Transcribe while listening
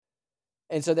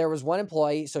And so there was one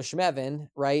employee, so Schmevin,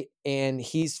 right? And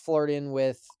he's flirting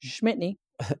with Schmitney.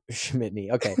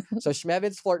 Schmitney. Okay. So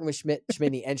Schmevin's flirting with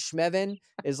Schmitney, and Schmevin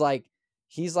is like,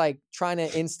 he's like trying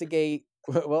to instigate,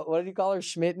 what did you call her?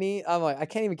 Schmitney? I'm like, I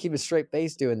can't even keep a straight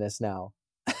face doing this now.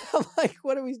 I'm like,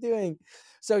 what are we doing?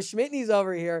 So Schmitney's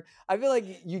over here. I feel like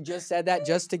you just said that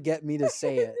just to get me to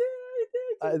say it.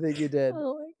 I think you did.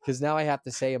 Because now I have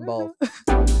to say them both.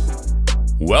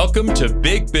 Welcome to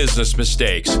Big Business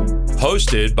Mistakes,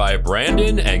 hosted by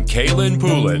Brandon and Kaelin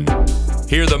Poulin.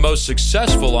 Here, the most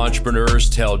successful entrepreneurs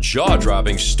tell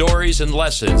jaw-dropping stories and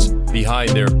lessons behind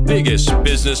their biggest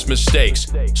business mistakes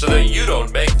so that you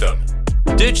don't make them.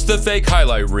 Ditch the fake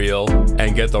highlight reel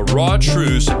and get the raw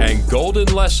truths and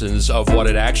golden lessons of what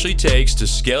it actually takes to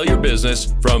scale your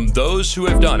business from those who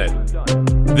have done it.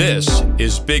 This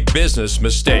is Big Business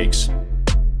Mistakes.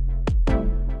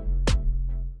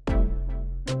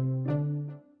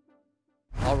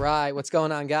 All right, what's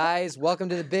going on, guys? Welcome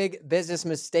to the Big Business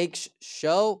Mistakes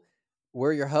Show.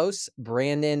 We're your hosts,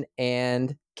 Brandon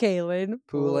and Kaelin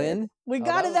Poulin. We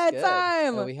got it that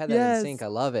time. Oh, we had that in sync. I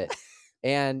love it.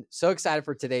 And so excited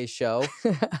for today's show.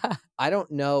 I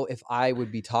don't know if I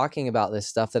would be talking about this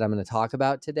stuff that I'm going to talk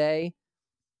about today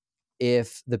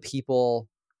if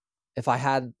I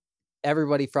had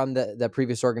everybody from the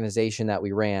previous organization that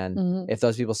we ran, if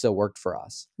those people still worked for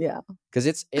us. Yeah. Because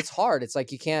it's hard. It's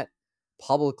like you can't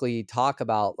publicly talk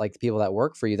about like the people that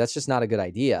work for you. That's just not a good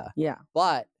idea. Yeah.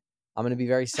 But I'm going to be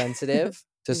very sensitive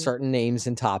to certain names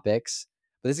and topics.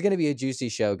 But this is going to be a juicy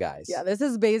show, guys. Yeah, this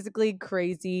is basically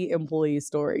crazy employee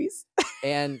stories.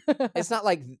 And it's not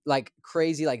like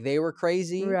crazy, like they were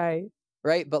crazy. Right.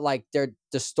 Right. But like the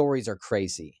stories are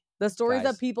crazy. The stories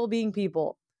guys. of people being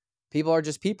people. People are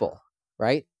just people.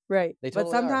 Right. Right. They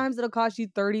totally but sometimes it'll cost you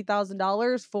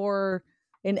 $30,000 for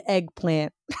an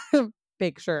eggplant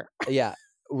picture. Yeah.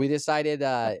 We decided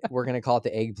we're going to call it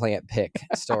the eggplant pick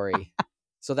story.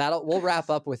 So we'll wrap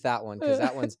up with that one, because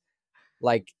that one's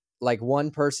like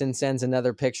one person sends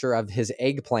another picture of his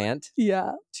eggplant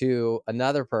to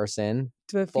another person,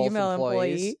 to a female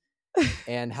employee,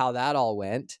 and how that all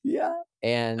went. Yeah.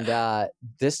 And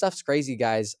this stuff's crazy,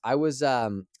 guys. I was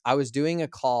doing a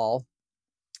call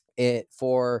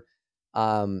for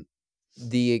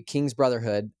the King's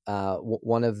Brotherhood,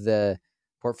 one of the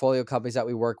portfolio companies that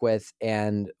we work with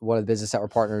and one of the business that we're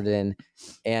partnered in.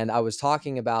 And I was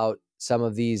talking about some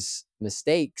of these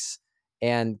mistakes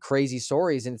and crazy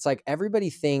stories. And it's like,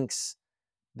 everybody thinks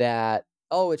that,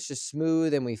 oh, it's just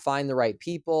smooth and we find the right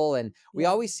people. And we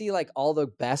always see like all the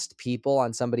best people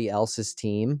on somebody else's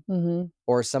team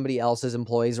or somebody else's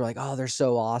employees are like, oh, they're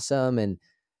so awesome. And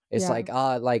it's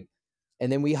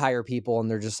and then we hire people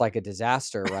and they're just like a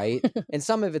disaster, right? And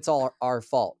some of it's all our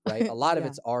fault, right? A lot of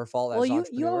it's our fault as entrepreneurs.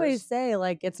 You always say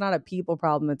like it's not a people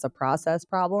problem, it's a process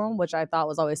problem, which I thought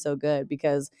was always so good,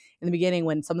 because in the beginning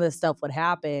when some of this stuff would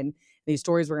happen, these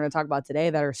stories we're going to talk about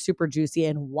today that are super juicy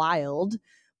and wild,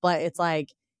 but it's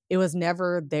like it was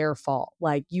never their fault.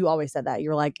 Like you always said that.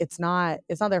 You're like, it's not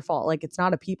their fault. Like it's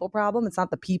not a people problem. It's not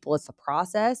the people, it's the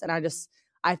process. And I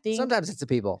think sometimes it's the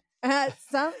people.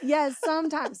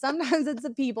 Sometimes it's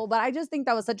the people, but I just think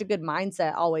that was such a good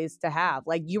mindset always to have.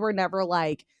 Like you were never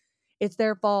like, it's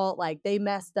their fault, like they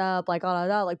messed up, like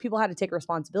like people had to take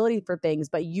responsibility for things,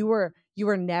 but you were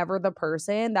never the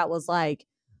person that was like,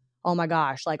 oh my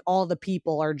gosh, like all the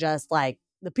people are just like,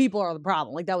 the people are the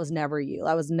problem. Like that was never you.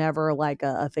 That was never like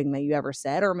a thing that you ever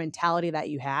said or a mentality that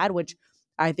you had, which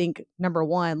I think number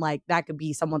one, like that could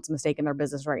be someone's mistake in their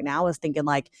business right now, is thinking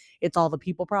like it's all the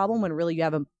people problem when really you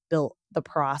haven't built the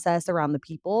process around the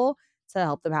people to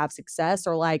help them have success,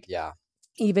 or like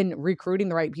even recruiting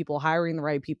the right people, hiring the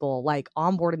right people, like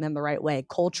onboarding them the right way,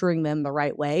 culturing them the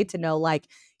right way to know like,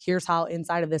 here's how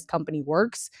inside of this company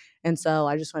works. And so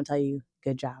I just want to tell you,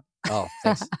 good job. Oh,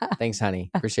 thanks. Thanks, honey.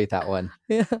 Appreciate that one.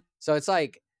 Yeah. So it's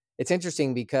like, it's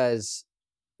interesting because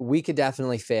we could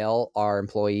definitely fail our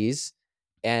employees.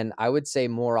 And I would say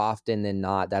more often than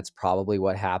not, that's probably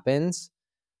what happens,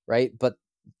 right? But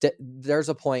there's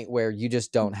a point where you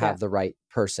just don't have the right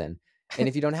person. And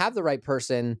if you don't have the right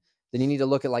person, then you need to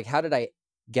look at like, how did I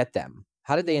get them?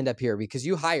 How did they end up here? Because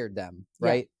you hired them,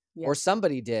 right? Yeah. Or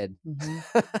somebody did.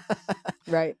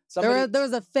 Right. There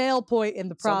was a fail point in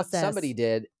the process. Somebody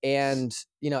did. And,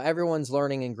 everyone's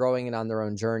learning and growing and on their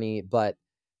own journey, but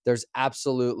there's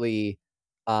absolutely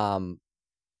a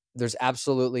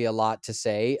lot to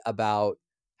say about,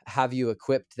 have you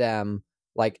equipped them?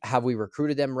 Like, have we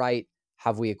recruited them right?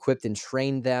 Have we equipped and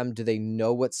trained them? Do they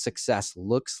know what success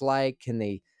looks like? Do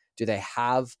they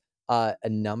have a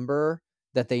number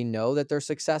that they know that they're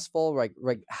successful?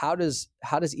 Like how does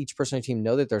each person on your team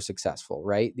know that they're successful,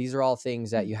 right? These are all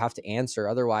things that you have to answer.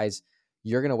 Otherwise,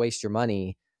 you're going to waste your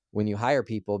money when you hire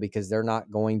people because they're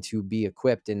not going to be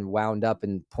equipped and wound up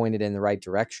and pointed in the right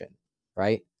direction,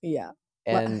 right? Yeah.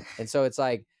 And so it's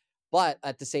like, but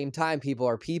at the same time, people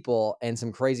are people, and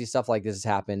some crazy stuff like this has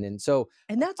happened. And so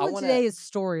And that's I what want to today's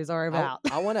stories are about.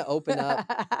 I want to open up.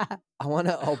 I want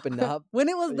to open up. When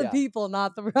it was the Yeah. people,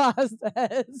 not the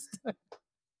process.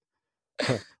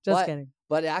 Just kidding.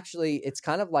 But actually, it's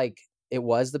kind of like it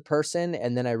was the person,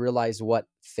 and then I realized what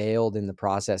failed in the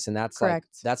process, and that's Correct.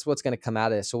 like that's what's going to come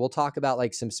out of this. So we'll talk about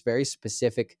like some very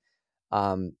specific,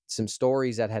 some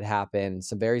stories that had happened,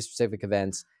 some very specific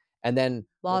events, and then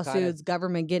Lawsuits,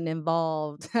 government getting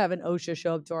involved, having OSHA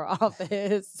show up to our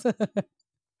office.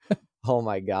 Oh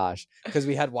my gosh, because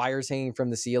we had wires hanging from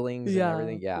the ceilings and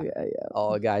everything. Yeah.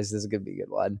 Oh, guys, this is gonna be a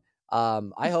good one.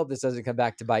 I hope this doesn't come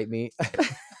back to bite me.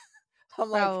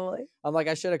 Probably. I'm like,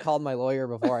 I should have called my lawyer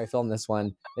before I filmed this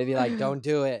one. Maybe like, don't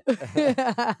do it. Well,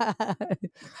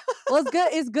 it's good.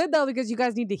 It's good though, because you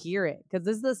guys need to hear it. Because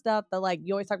this is the stuff that like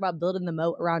you always talk about building the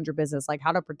moat around your business, like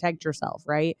how to protect yourself,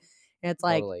 right? And it's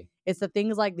like, Totally. it's the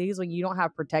things like these when you don't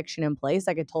have protection in place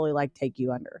that could totally like take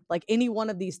you under. Like any one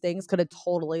of these things could have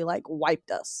totally like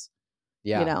wiped us.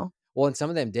 Yeah. You know? Well, and some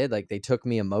of them did, like they took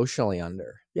me emotionally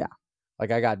under. Yeah.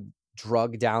 Like I got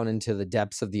drugged down into the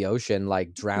depths of the ocean,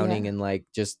 like drowning and like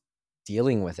just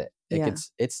dealing with it. Like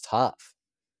it's tough.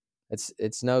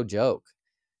 It's no joke.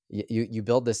 You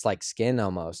build this like skin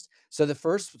almost. So the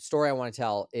first story I want to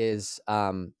tell is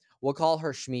we'll call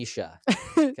her Shmisha.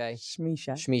 Okay.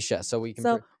 Shmisha. So we can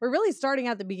we're really starting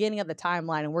at the beginning of the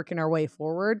timeline and working our way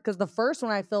forward, because the first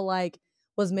one I feel like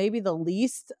was maybe the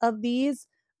least of these,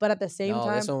 but at the same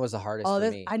time, this one was the hardest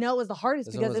for me. I know it was the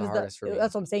hardest because it was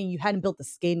that's what I'm saying. You hadn't built the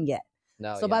skin yet.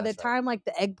 No, so by the time like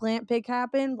the eggplant pig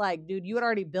happened, like, dude, you had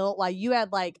already built, like you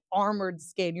had like armored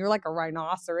skin. You're like a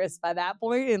rhinoceros by that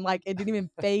point, and like it didn't even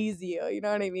phase you. You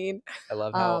know what I mean? I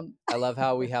love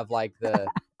how we have like the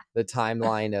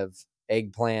timeline of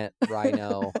eggplant,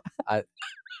 rhino. I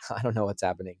don't know what's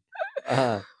happening.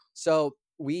 So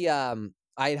we I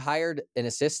had hired an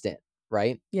assistant,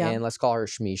 right? Yeah. And let's call her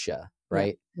Shmisha,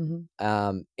 right? Yeah.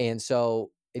 Mm-hmm. And so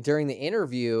during the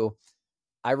interview,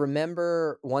 I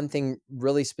remember one thing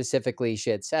really specifically she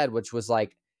had said, which was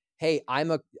like, "Hey,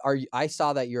 I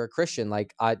saw that you're a Christian.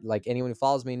 Like anyone who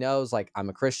follows me knows, like I'm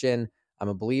a Christian, I'm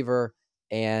a believer,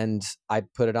 and I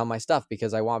put it on my stuff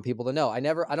because I want people to know. I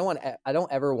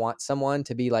don't ever want someone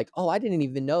to be like, oh, I didn't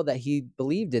even know that he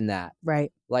believed in that.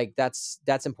 Right. Like that's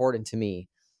important to me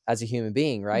as a human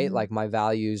being, right? Mm-hmm. Like my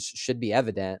values should be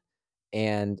evident.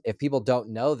 And if people don't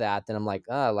know that, then I'm like,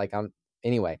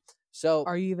 anyway. So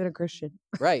are you even a Christian?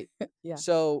 Right. Yeah.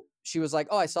 So she was like,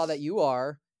 oh, I saw that you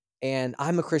are, and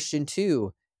I'm a Christian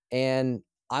too. And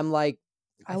I'm like,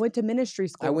 I went to ministry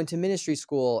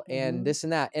school. And this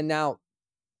and that. And now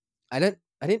I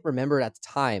didn't remember it at the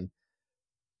time,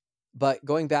 but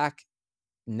going back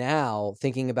now,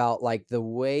 thinking about like the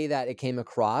way that it came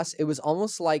across, it was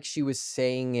almost like she was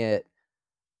saying it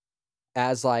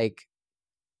as like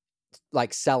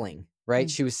selling, right?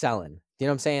 She was selling. You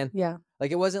know what I'm saying? Yeah.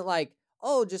 Like it wasn't like,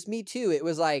 oh, just me too. It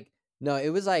was like, no, it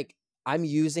was like, I'm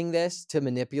using this to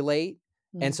manipulate.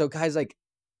 And so guys, like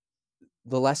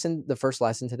the first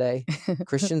lesson today,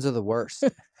 Christians are the worst.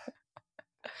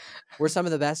 We're some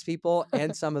of the best people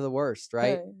and some of the worst,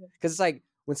 right? Because it's like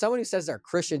when someone who says they're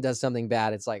Christian does something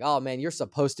bad, it's like, oh man, you're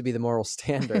supposed to be the moral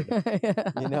standard.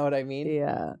 Yeah. You know what I mean?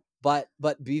 Yeah. But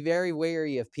be very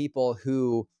wary of people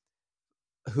who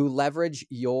leverage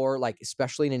your, like,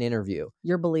 especially in an interview,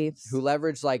 your beliefs, who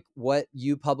leverage like what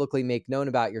you publicly make known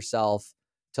about yourself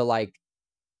to like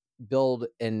build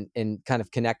and kind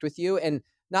of connect with you, and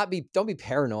don't be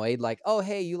paranoid. Like, oh,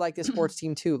 hey, you like this sports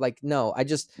team too. Like, no, I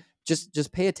just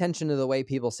pay attention to the way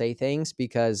people say things,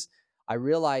 because I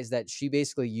realized that she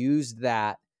basically used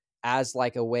that as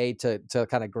like a way to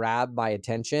kind of grab my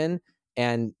attention.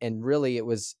 And really it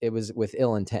was with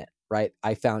ill intent, right?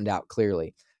 I found out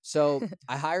clearly. So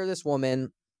I hire this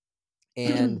woman,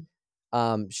 and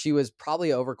she was probably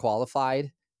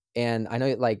overqualified. And I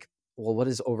know, like, well, what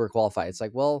is overqualified? It's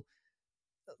like, well,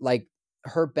 like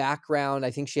her background,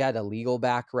 I think she had a legal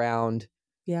background,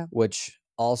 which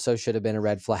also should have been a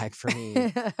red flag for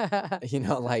me. You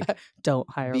know, like, don't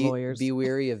hire lawyers. Be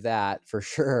wary of that for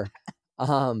sure.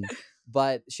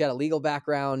 But she had a legal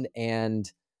background,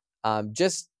 and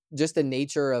just the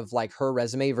nature of like her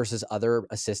resume versus other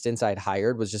assistants I'd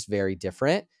hired was just very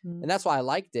different. And that's why I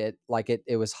liked it. Like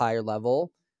it was higher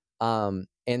level.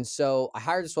 And so I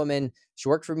hired this woman. She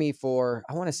worked for me for,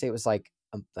 I want to say it was like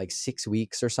like 6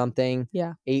 weeks or something.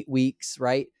 Yeah. 8 weeks,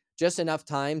 right? Just enough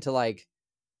time to like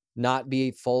not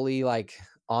be fully like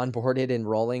onboarded and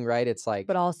rolling, right? It's like,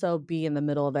 But also be in the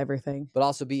middle of everything. but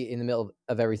also be in the middle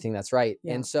of everything. That's right.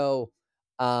 Yeah. And so,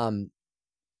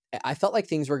 I felt like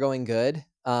things were going good.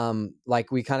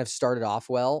 Like we kind of started off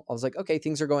well. I was like, okay,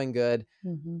 things are going good.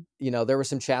 Mm-hmm. You know, there were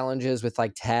some challenges with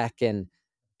like tech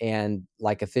and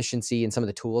like efficiency and some of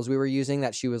the tools we were using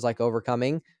that she was like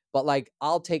overcoming. But like,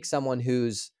 I'll take someone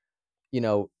who's, you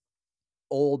know,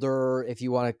 older, if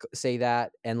you want to say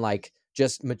that, and like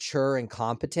just mature and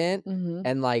competent, Mm-hmm.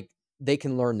 and like they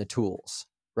can learn the tools,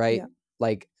 right? Yeah.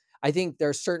 Like I think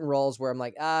there's certain roles where I'm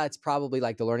like, it's probably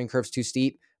like the learning curve's too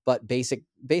steep, but basic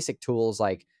tools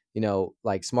like, you know,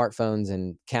 like smartphones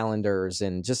and calendars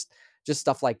and just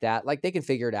stuff like that, like they can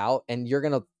figure it out, and you're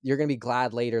gonna be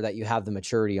glad later that you have the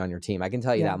maturity on your team. I can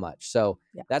tell you Yeah. that much. So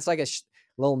Yeah. that's like a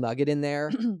little nugget in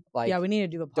there. Like, yeah, we need to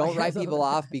do a podcast. don't write people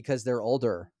off because they're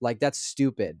older. Like that's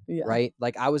stupid, Yeah. right?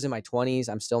 Like I was in my 20s.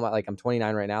 I'm still like I'm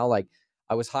 29 right now. Like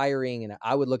I was hiring, and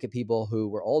I would look at people who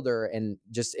were older, and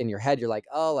just in your head, you're like,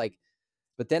 oh, like.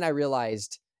 But then I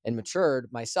realized and matured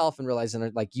myself and realized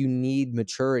like you need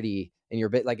maturity in your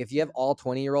bit. Like if you have all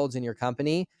 20-year-olds in your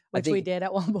company, which we did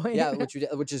at one point. yeah,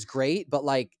 which is great, but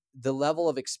like the level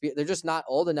of experience, they're just not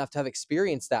old enough to have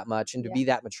experienced that much and to be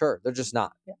that mature. They're just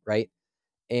not, right?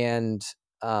 And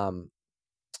they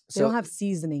don't have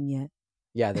seasoning yet.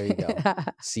 Yeah, there you go.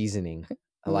 Seasoning.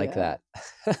 I like that.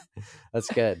 That's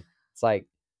good. It's like,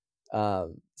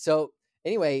 so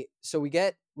anyway, so we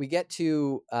get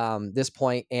to this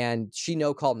point, and she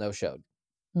no call, no showed.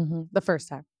 Mm-hmm. The first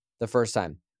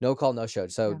time. No call, no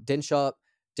showed. So didn't show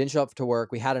up to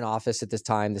work. We had an office at this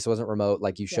time. This wasn't remote.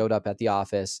 Like you showed up at the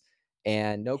office,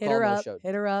 and no call, no showed.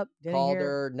 Hit her up. Called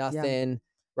her, nothing.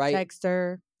 Right. Text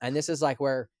her. And this is like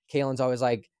where Kaelin's always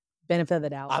like, benefit of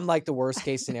the doubt. I'm like the worst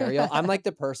case scenario. I'm like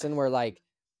the person where like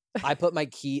I put my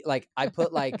key, like I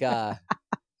put like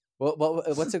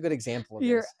what's a good example of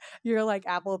this? You're like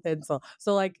Apple Pencil.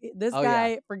 So like this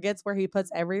guy forgets where he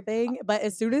puts everything, but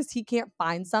as soon as he can't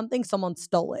find something, someone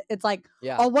stole it. It's like,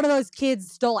 oh, one of those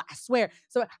kids stole it. I swear.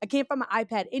 So I can't find my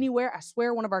iPad anywhere. I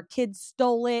swear one of our kids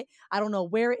stole it. I don't know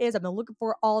where it is. I've been looking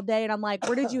for it all day. And I'm like,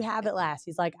 where did you have it last?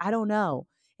 He's like, I don't know.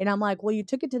 And I'm like, well, you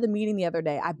took it to the meeting the other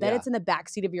day. I bet it's in the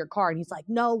backseat of your car. And he's like,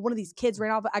 no, one of these kids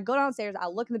ran off. I go downstairs. I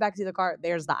look in the backseat of the car.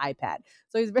 There's the iPad.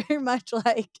 So he's very much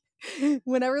like,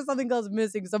 whenever something goes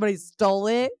missing, somebody stole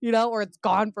it, you know, or it's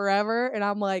gone forever. And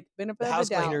I'm like, benefit of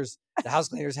the doubt. The house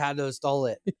cleaners had to have stole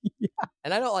it.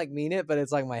 And I don't like mean it, but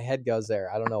it's like my head goes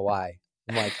there. I don't know why.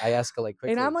 I'm like, I escalate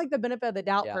quickly. And I'm like the benefit of the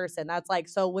doubt person. That's like,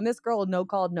 so when this girl no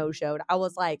called, no showed, I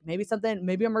was like, maybe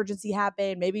emergency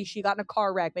happened. Maybe she got in a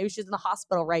car wreck. Maybe she's in the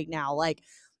hospital right now. Like,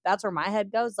 that's where my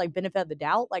head goes. Like, benefit of the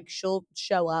doubt. Like, she'll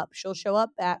show up. She'll show up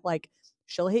at like,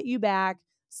 she'll hit you back.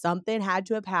 Something had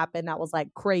to have happened that was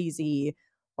like crazy.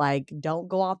 Like, don't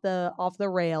go off the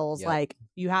rails. Yep. Like,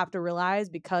 you have to realize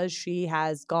because she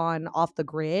has gone off the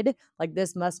grid, like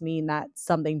this must mean that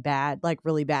something bad, like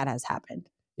really bad has happened.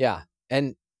 Yeah.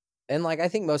 And like, I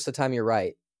think most of the time you're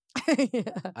right. Yeah.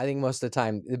 I think most of the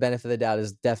time the benefit of the doubt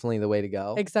is definitely the way to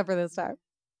go. Except for this time.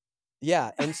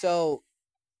 Yeah. And so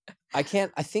I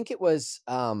think it was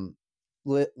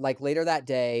like later that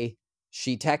day,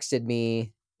 she texted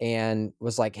me and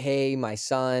was like, hey, my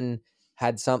son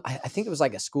had I think it was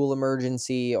like a school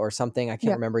emergency or something. I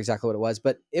can't remember exactly what it was,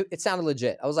 but it sounded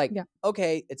legit. I was like,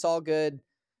 okay, it's all good.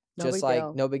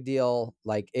 No big deal.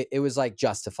 Like it was like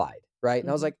justified. Right.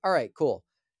 And I was like, all right, cool.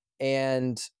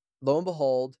 And lo and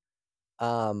behold,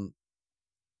 a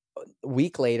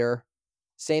week later,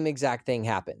 same exact thing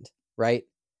happened. Right.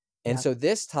 And so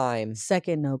this time,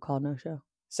 second no call, no show.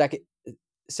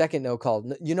 Second no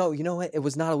call. You know what? It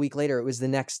was not a week later. It was the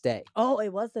next day. Oh,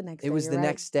 it was the next day. It was the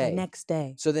next day. The next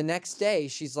day. So the next day,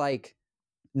 she's like,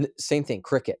 same thing,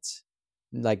 crickets.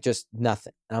 Like just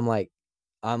nothing. And I'm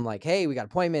like, hey, we got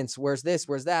appointments. Where's this?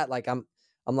 Where's that? Like I'm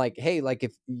like, hey, like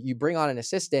if you bring on an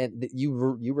assistant, you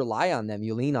rely on them,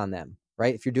 you lean on them,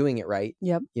 right? If you're doing it right.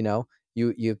 Yep. You know,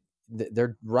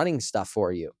 they're running stuff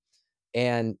for you,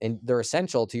 and they're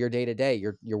essential to your day-to-day,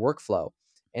 your workflow.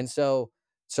 And so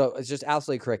it's just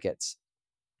absolutely crickets.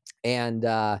 And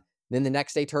then the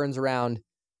next day turns around,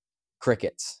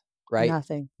 crickets, right?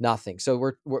 Nothing.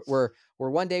 So we're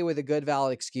one day with a good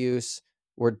valid excuse.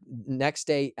 We're next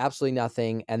day, absolutely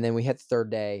nothing. And then we hit the third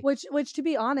day. Which to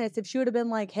be honest, if she would have been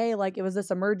like, hey, like it was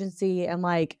this emergency and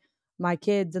like my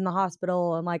kid's in the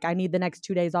hospital and like I need the next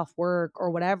 2 days off work or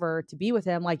whatever to be with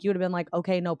him, like you would have been like,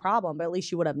 okay, no problem. But at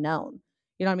least you would have known.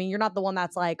 You know what I mean? You're not the one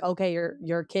that's like, okay,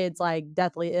 your kid's like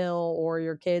deathly ill or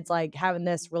your kid's like having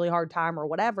this really hard time or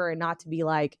whatever, and not to be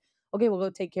like, okay, we'll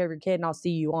go take care of your kid and I'll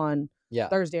see you on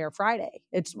Thursday or Friday.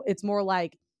 It's more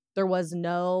like there was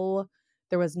no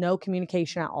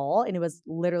communication at all, and it was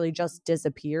literally just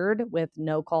disappeared with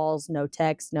no calls, no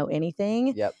texts, no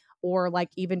anything. Yep. Or like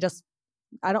even just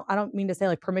I don't mean to say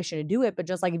like permission to do it, but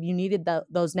just like if you needed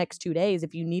those next 2 days,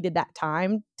 if you needed that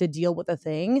time to deal with a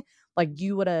thing, like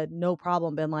you would have no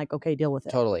problem been like, okay, deal with it.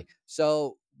 Totally.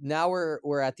 So now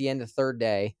we're at the end of third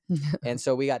day. And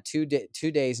so we got 2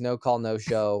 days, no call, no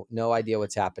show, no idea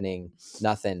what's happening,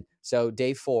 nothing. So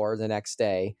day 4, the next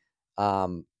day,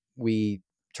 we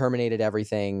terminated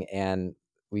everything and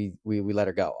we let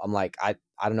her go. I'm like, I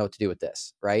don't know what to do with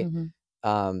this. Right.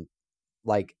 Mhm.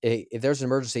 Like if there's an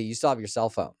emergency, you still have your cell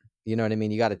phone. You know what I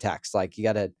mean? You got to text, like you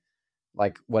got to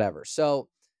like whatever. So,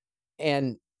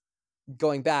 and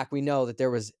going back, we know that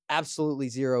there was absolutely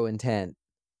zero intent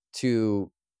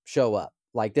to show up.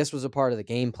 Like this was a part of the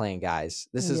game plan, guys.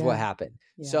 This is what happened.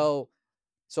 Yeah. So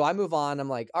I move on. I'm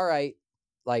like, all right,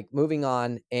 like moving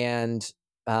on. And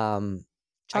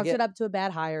Chalked it up to a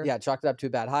bad hire. Yeah, chalked it up to a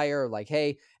bad hire. Like,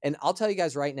 hey, and I'll tell you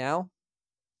guys right now,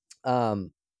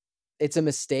 it's a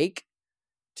mistake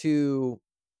to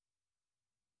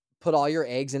put all your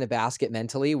eggs in a basket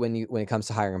mentally when it comes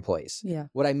to hiring employees. Yeah.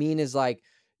 What I mean is like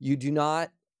you do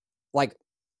not like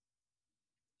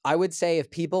I would say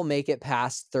if people make it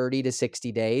past 30 to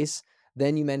 60 days,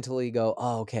 then you mentally go,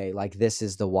 oh, okay, like this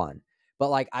is the one. But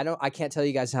like, I can't tell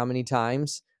you guys how many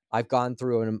times I've gone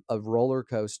through a roller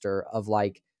coaster of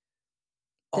like,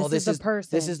 oh, this is the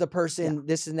person,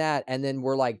 this and that. And then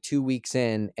we're like 2 weeks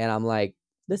in and I'm like,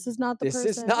 this is not the person.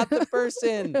 This is not the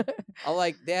person. I'm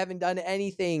like, they haven't done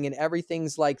anything and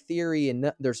everything's like theory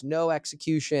and there's no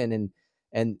execution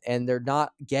and they're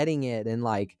not getting it. And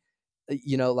like,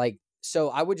 like, so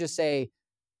I would just say,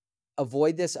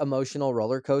 avoid this emotional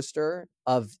roller coaster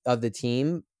of the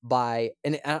team by,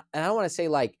 and I don't want to say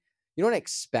like, you don't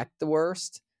expect the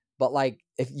worst, but like,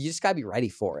 if you just gotta be ready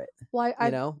for it, well,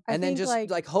 and then just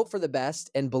like hope for the best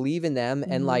and believe in them.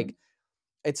 And like,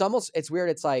 it's weird.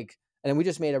 It's like, and we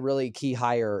just made a really key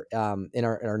hire in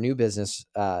our new business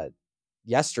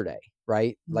yesterday,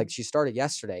 right? Like she started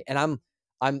yesterday, and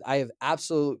I have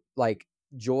absolute like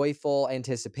joyful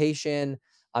anticipation.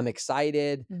 I'm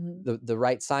excited. The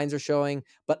right signs are showing,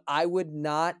 but I would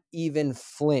not even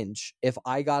flinch if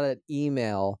I got an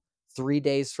email 3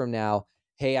 days from now,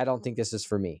 hey, I don't think this is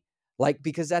for me. Like,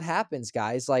 because that happens,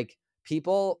 guys. Like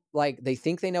people, like they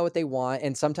think they know what they want.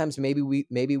 And sometimes maybe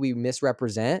we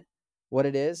misrepresent what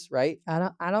it is, right?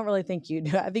 I don't really think you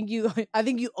do. I think you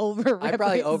overrepresent. I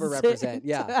probably overrepresent.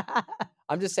 Yeah.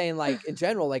 I'm just saying, like in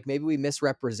general, like maybe we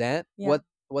misrepresent what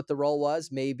the role was.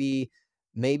 Maybe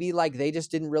like they just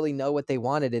didn't really know what they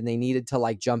wanted and they needed to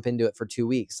like jump into it for 2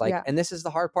 weeks. Like, and this is the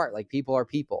hard part. Like people are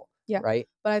people. Yeah. Right.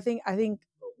 But I think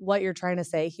what you're trying to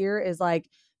say here is like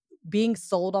being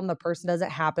sold on the person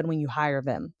doesn't happen when you hire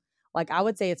them. Like I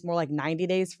would say it's more like 90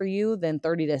 days for you than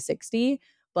 30 to 60,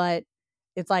 but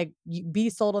it's like you be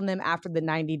sold on them after the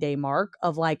 90-day mark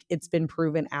of like it's been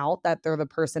proven out that they're the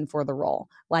person for the role.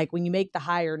 Like when you make the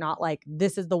hire, not like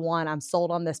this is the one, I'm sold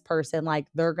on this person, like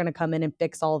they're going to come in and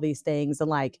fix all these things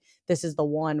and like this is the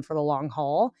one for the long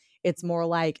haul. It's more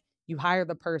like you hire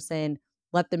the person,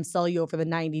 let them sell you over the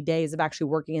 90 days of actually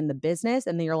working in the business,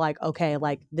 and then you're like, okay,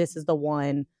 like this is the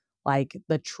one. Like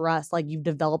the trust, like you've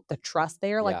developed the trust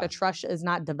there. Like the trust is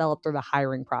not developed through the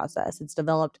hiring process. It's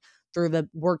developed through the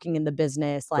working in the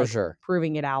business, like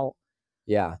proving it out.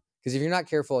 Yeah. Because if you're not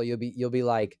careful, you'll be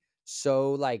like,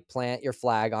 so like plant your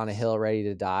flag on a hill ready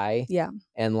to die. Yeah.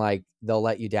 And like they'll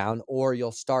let you down, or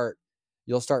you'll start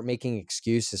making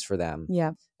excuses for them.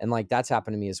 Yeah. And like that's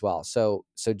happened to me as well. So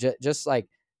just like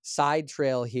side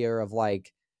trail here of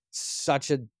like such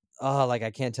a like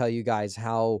I can't tell you guys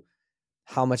how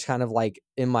much kind of like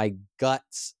in my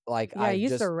guts, like I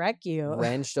used just to wreck you,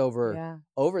 wrenched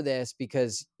over this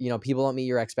because, people don't meet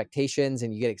your expectations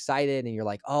and you get excited and you're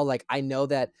like, oh, like I know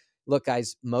that, look,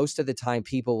 guys, most of the time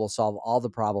people will solve all the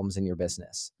problems in your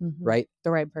business, right?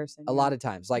 The right person. A lot of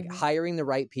times, like hiring the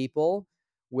right people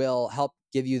will help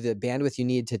give you the bandwidth you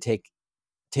need to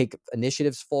take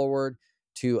initiatives forward,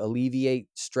 to alleviate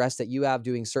stress that you have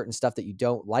doing certain stuff that you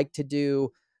don't like to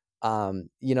do.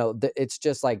 It's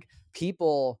just like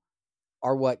people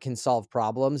are what can solve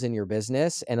problems in your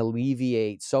business and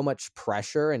alleviate so much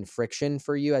pressure and friction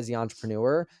for you as the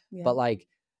entrepreneur. Yeah. But like,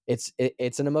 it's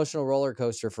an emotional roller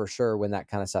coaster for sure when that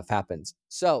kind of stuff happens.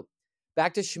 So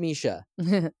back to Shmisha,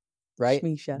 right?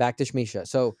 Shmisha. Back to Shmisha.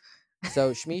 So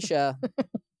Shmisha.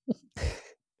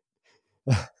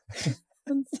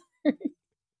 I'm sorry.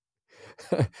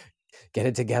 Get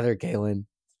it together, Kaelin.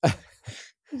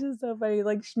 It's just so funny.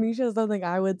 Like Shmisha is something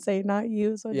I would say, not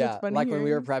you. So it's Yeah, just funny. like when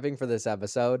we were hearing. prepping for this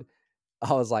episode,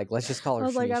 I was like, let's just call her I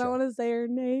was like, I don't Shmisha. want to say her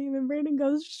name, and Brandon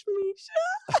goes Shmisha.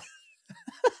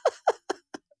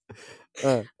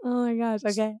 Oh my gosh.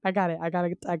 Okay, I got it. I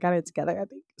got it together. I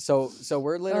think. So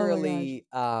we're literally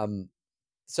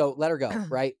so let her go,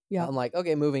 right? Yeah. I'm like,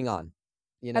 okay, moving on.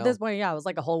 You know, At this point, yeah, it was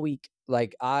like a whole week.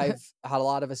 like I've had a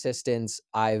lot of assistants.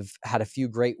 I've had a few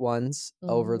great ones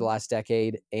over the last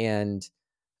decade, and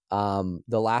the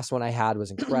last one I had was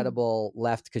incredible.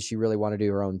 Left because she really wanted to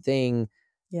do her own thing.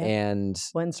 Yeah. And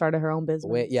Went and started her own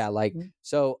business. like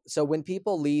so when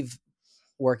people leave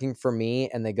working for me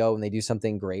and they go and they do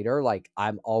something greater, like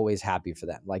I'm always happy for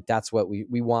them. Like that's what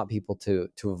we want people to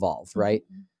evolve, right?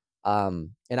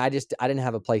 And I didn't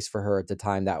have a place for her at the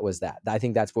time. That was that. I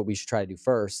think that's what we should try to do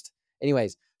first.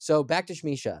 Anyways, so back to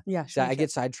Shmisha. Yeah, So I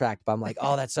get sidetracked, but I'm like,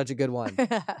 oh, that's such a good one.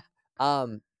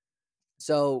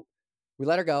 So we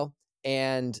let her go,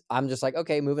 and I'm just like,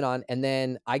 okay, moving on. And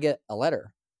then I get a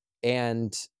letter,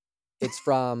 and it's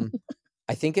from,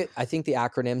 I think the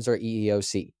acronyms are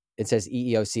EEOC. It says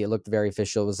EEOC. It looked very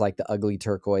official. It was like the ugly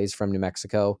turquoise from New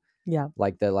Mexico. Yeah.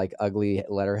 Like the ugly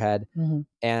letterhead.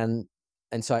 And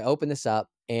so I open this up,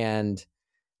 and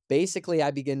basically I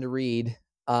begin to read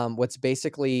what's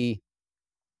basically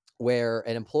where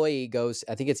an employee goes,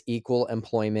 I think it's Equal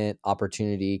Employment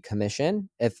Opportunity Commission,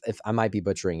 if I might be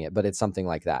butchering it, but it's something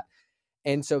like that.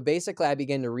 And so basically I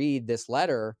began to read this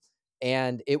letter,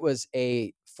 and it was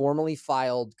a formally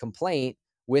filed complaint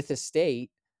with the state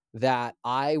that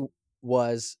I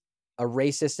was a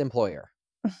racist employer,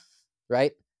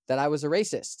 right? That I was a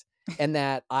racist, and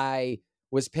that I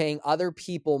was paying other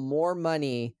people more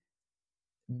money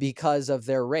because of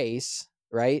their race,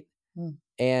 right?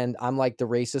 And I'm like the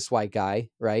racist white guy,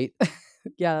 right?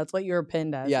 Yeah, that's what you were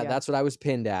pinned as. Yeah, that's what I was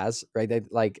pinned as, right? They,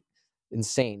 like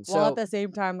insane. Well, so at the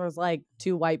same time, there's like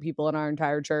 2 white people in our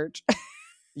entire church.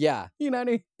 yeah, You know what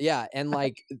I mean? yeah, and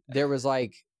like there was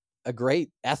like a great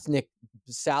ethnic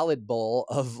salad bowl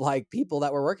of like people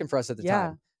that were working for us at the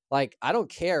time. Like I don't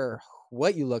care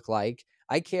what you look like.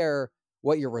 I care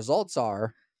what your results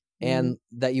are, and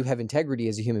that you have integrity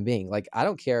as a human being. Like I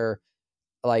don't care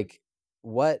like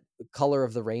what color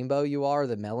of the rainbow you are,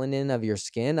 the melanin of your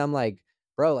skin. I'm like,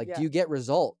 bro, like do you get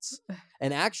results?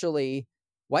 And actually,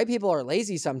 white people are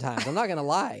lazy sometimes. I'm not gonna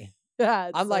lie. Yeah,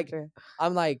 it's I'm so like, true.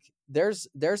 I'm like, there's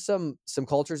some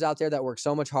cultures out there that work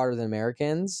so much harder than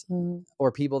Americans,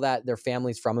 or people that their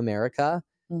families from America.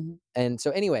 And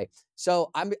so anyway, so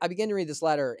I began to read this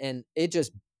letter, and it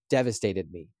just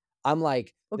devastated me. I'm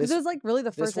like, because it was like really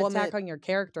the first woman, attack on your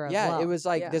character as well. Yeah, it was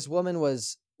like this woman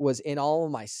was in all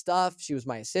of my stuff. She was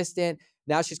my assistant.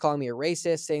 Now she's calling me a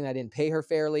racist, saying I didn't pay her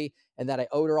fairly, and that I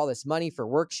owed her all this money for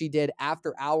work she did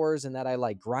after hours, and that I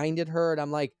like grinded her. And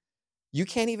I'm like, you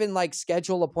can't even like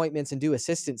schedule appointments and do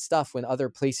assistant stuff when other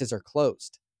places are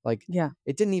closed. Like,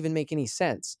 it didn't even make any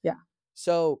sense. Yeah.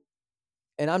 So,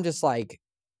 and I'm just like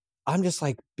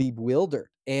bewildered,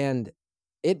 and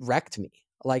it wrecked me.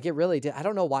 Like it really did. I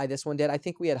don't know why this one did. I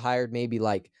think we had hired maybe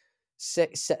like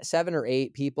 7 or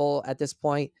 8 people at this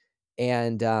point.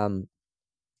 And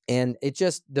it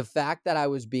just, the fact that I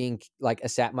was being like,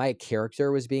 my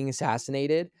character was being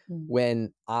assassinated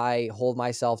when I hold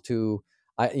myself to,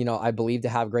 I believe to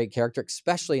have great character,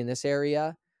 especially in this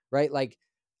area, right? Like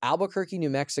Albuquerque,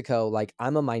 New Mexico, like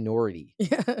I'm a minority,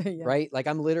 right? Like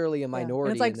I'm literally a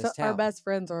minority. And it's like in this town. Our best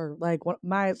friends are like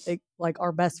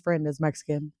our best friend is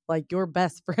Mexican. Like your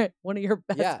best friend, one of your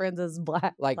best friends is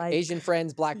black. Like Asian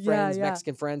friends, black friends,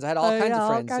 Mexican friends. I had all kinds of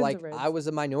friends. Like I was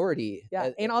a minority.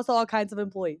 Yeah, and also all kinds of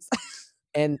employees.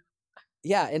 And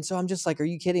and so I'm just like, are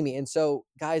you kidding me? And so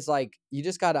guys, like you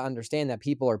just got to understand that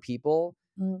people are people,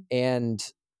 and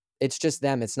it's just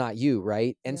them. It's not you,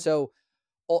 right? And so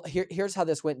here's how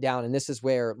this went down. And this is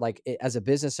where, like, as a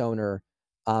business owner,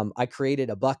 I created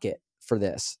a bucket for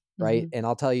this, right? And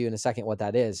I'll tell you in a second what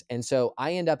that is. And so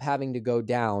I end up having to go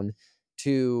down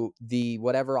to the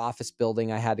whatever office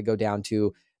building I had to go down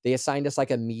to. They assigned us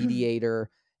like a mediator.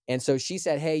 And so she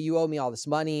said, hey, you owe me all this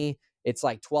money. It's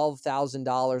like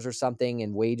 $12,000 or something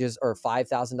in wages, or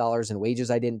 $5,000 in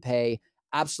wages I didn't pay.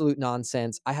 Absolute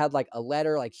nonsense. I had like a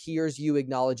letter, like, here's you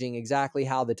acknowledging exactly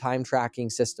how the time tracking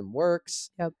system works.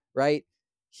 Right?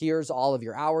 Here's all of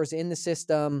your hours in the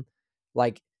system.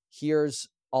 Like, here's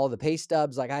all the pay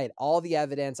stubs. Like, I had all the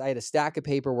evidence. I had a stack of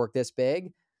paperwork this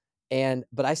big.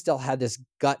 But I still had this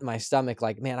gut in my stomach.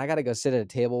 Like, man, I got to go sit at a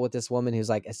table with this woman who's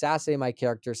like assassinated my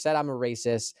character, said I'm a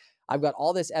racist. I've got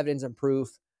all this evidence and proof.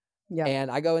 And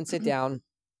I go and sit down,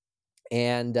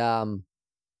 and,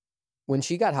 when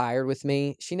she got hired with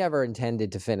me, she never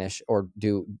intended to finish or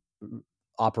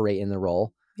operate in the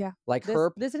role. Yeah. Like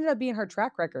this ended up being her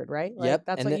track record, right? Like Yep.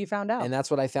 that's what you found out. And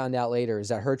that's what I found out later, is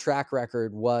that her track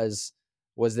record was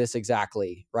this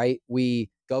exactly, right? We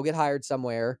go get hired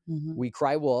somewhere, we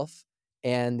cry wolf,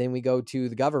 and then we go to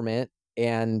the government,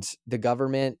 and the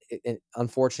government,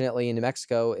 unfortunately in New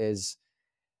Mexico, is,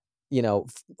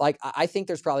 like, I think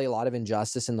there's probably a lot of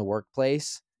injustice in the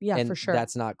workplace. Yeah, and for sure.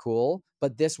 that's not cool.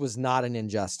 But this was not an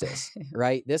injustice,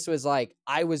 right? This was like,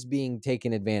 I was being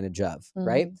taken advantage of,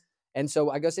 right? And so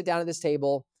I go sit down at this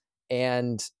table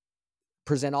and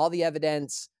present all the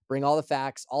evidence, bring all the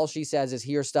facts. All she says is,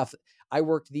 here's stuff. I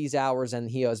worked these hours and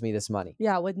he owes me this money.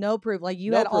 Yeah, with no proof. Like you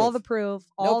No had all proof. the proof.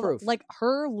 No proof. Like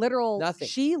her literal, Nothing.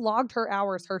 she logged her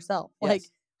hours herself. Yes. Like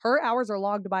her hours are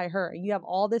logged by her. And you have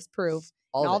all this proof,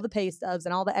 all the pay stubs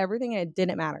and all the everything, and it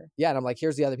didn't matter. Yeah. And I'm like,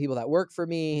 here's the other people that work for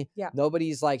me. Yeah.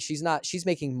 Nobody's like, she's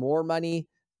making more money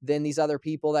than these other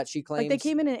people that she claims. Like they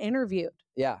came in and interviewed.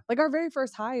 Yeah. Like our very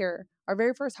first hire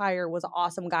was an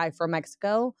awesome guy from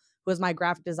Mexico who was my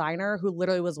graphic designer, who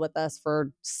literally was with us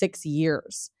for 6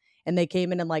 years. And they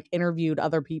came in and like interviewed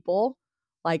other people,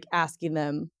 like asking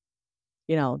them,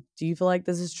 do you feel like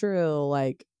this is true?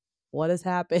 Like, what has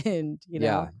happened?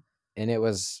 Yeah. And it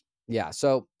was, yeah.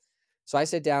 So I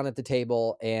sit down at the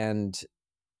table, and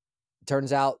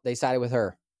turns out they sided with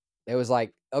her. It was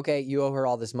like, okay, you owe her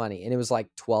all this money. And it was like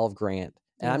 $12,000.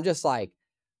 And I'm just like,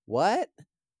 what?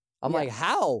 I'm like,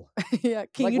 how? Yeah.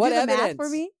 Can like, you what do the evidence? math for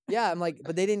me? Yeah. I'm like,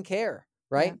 but they didn't care.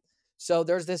 Right. Yeah. So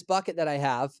there's this bucket that I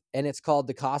have, and it's called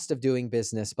the cost of doing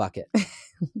business bucket.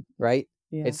 Right.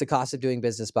 Yeah. It's the cost of doing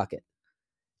business bucket.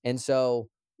 And so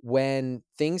when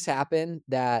things happen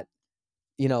that,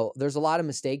 there's a lot of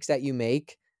mistakes that you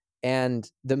make, and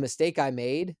the mistake I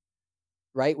made,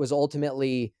 right, was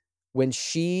ultimately when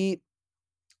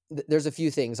there's a few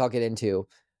things I'll get into,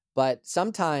 but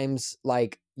sometimes,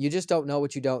 like, you just don't know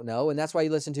what you don't know. And that's why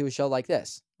you listen to a show like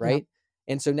this, right?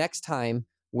 Yeah. And so next time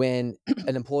when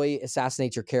an employee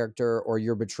assassinates your character or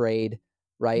you're betrayed,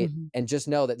 right? And just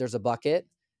know that there's a bucket,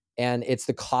 and it's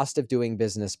the cost of doing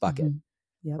business bucket.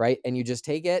 Yep. Right. And you just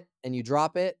take it and you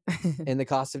drop it in the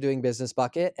cost of doing business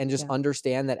bucket, and just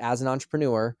understand that as an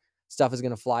entrepreneur, stuff is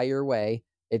going to fly your way.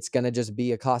 It's going to just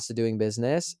be a cost of doing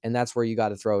business. And that's where you got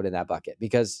to throw it in that bucket,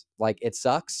 because like, it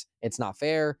sucks. It's not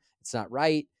fair. It's not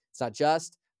right. It's not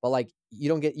just, but like,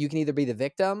 you can either be the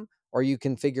victim or you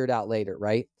can figure it out later.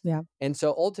 Right. Yeah. And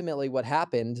so ultimately what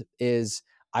happened is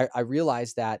I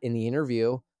realized that in the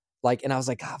interview, like, and I was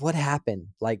like, God, what happened?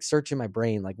 Like, searching my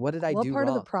brain, like, what did I do What part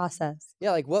wrong? of the process?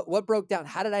 Yeah. Like what broke down?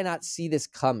 How did I not see this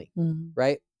coming?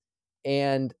 Right.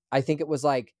 And I think it was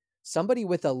like somebody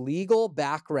with a legal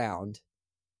background,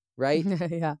 right?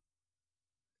 Yeah.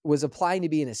 Was applying to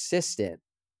be an assistant,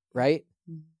 right?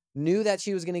 Knew that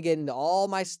she was going to get into all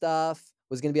my stuff,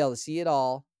 was going to be able to see it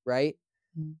all, right?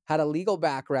 Had a legal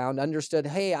background, understood,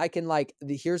 hey, I can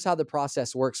here's how the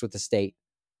process works with the state,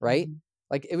 right?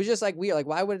 Like, it was just like weird. Like,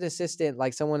 why would an assistant,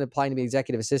 like someone applying to be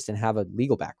executive assistant, have a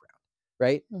legal background,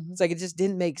 right? It's like, it just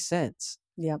didn't make sense.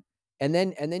 Yep. And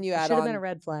then you add on. Should have been a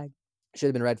red flag. Should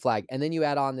have been a red flag. And then you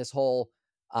add on this whole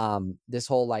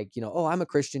like, oh, I'm a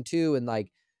Christian too. And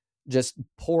like, just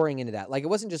pouring into that. Like, it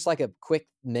wasn't just like a quick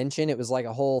mention. It was like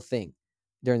a whole thing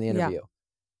during the interview. Yeah.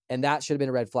 And that should have been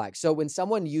a red flag. So when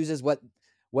someone uses what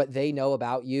they know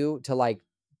about you to like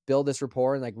build this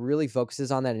rapport and like really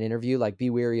focuses on that in an interview, like, be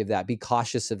wary of that, be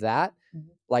cautious of that.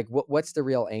 Like, what's the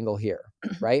real angle here?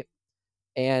 Right.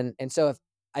 And so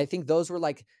I think those were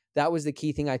like, that was the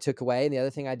key thing I took away. And the other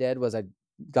thing I did was I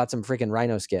got some freaking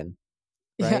rhino skin.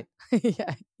 Right.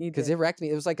 Yeah. Because it wrecked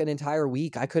me. It was like an entire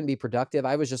week. I couldn't be productive.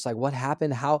 I was just like, what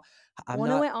happened? How? It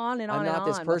went on and on. I'm not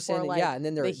this person. Before, like, yeah. And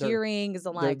then they're hearings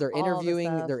and like they're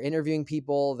interviewing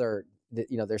people.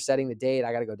 They're setting the date.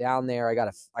 I got to go down there. I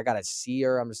gotta see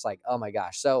her. I'm just like, oh my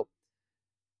gosh. So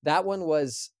that one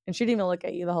was. And she didn't even look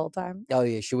at you the whole time. Oh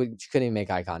yeah. She couldn't even make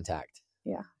eye contact.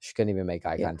 Yeah. She couldn't even make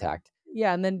eye contact.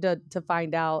 Yeah, and then to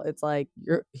find out, it's like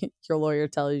your lawyer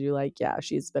tells you, like, yeah,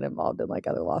 she's been involved in like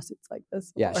other lawsuits like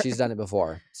this before. Yeah, she's done it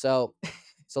before. So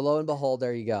lo and behold,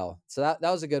 there you go. So that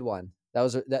was a good one. That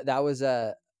was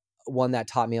a one that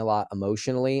taught me a lot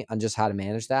emotionally on just how to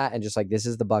manage that, and just like, this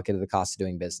is the bucket of the cost of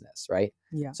doing business, right?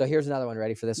 Yeah. So here's another one.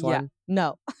 Ready for this one?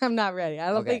 No, I'm not ready. I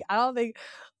don't think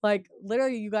like,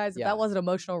 literally, you guys, if that was an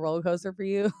emotional roller coaster for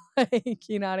you, like,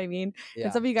 you know what I mean? Yeah.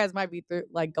 And some of you guys might be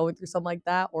going through something like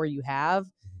that, or you have.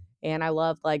 And I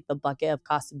love like the bucket of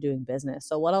cost of doing business.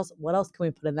 So what else can we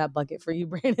put in that bucket for you,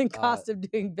 Brandon? Cost of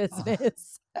doing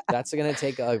business. That's going to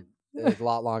take a a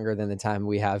lot longer than the time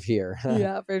we have here.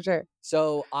 Yeah, for sure.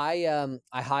 So I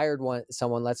hired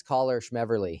someone, let's call her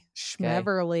Schmeverly. Okay?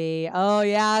 Schmeverly. Oh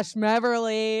yeah,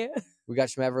 Schmeverly. We got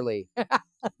Schmeverly.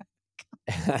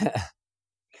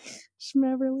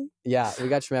 Schmeverly. Yeah, we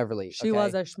got Schmeverly. She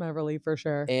was a Schmeverly for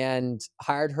sure. And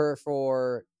hired her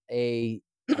for a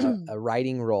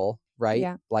writing role, right?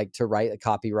 Yeah. Like to write a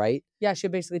copyright. Yeah,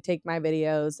 she'd basically take my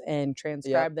videos and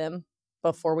transcribe them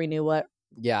before we knew what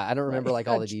Yeah, I don't remember like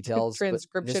all the details.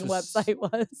 transcription website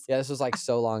was. Yeah, this was like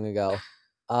so long ago.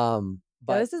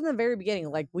 But this is in the very beginning.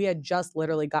 Like we had just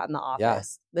literally gotten the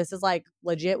office. This is like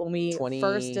legit when we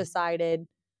first decided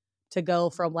to go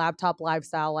from laptop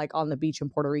lifestyle, like on the beach in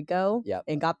Puerto Rico,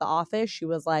 and got the office. She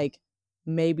was like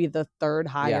maybe the third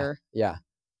hire. Yeah,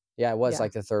 it was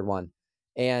like the third one.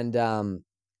 And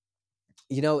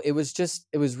you know, it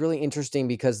was really interesting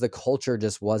because the culture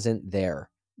just wasn't there.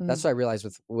 That's what I realized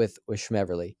with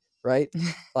Schmeverly, right?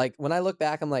 Like when I look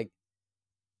back, I'm like,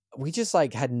 we just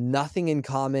like had nothing in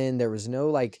common. There was no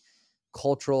like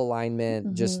cultural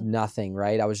alignment, just nothing,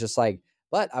 right? I was just like,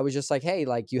 hey,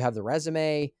 like you have the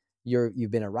resume,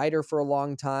 you've been a writer for a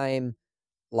long time,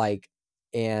 like,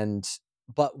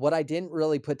 but what I didn't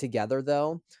really put together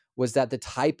though was that the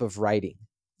type of writing,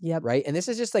 right? And this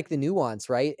is just like the nuance,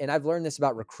 right? And I've learned this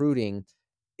about recruiting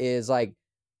is like,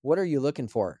 what are you looking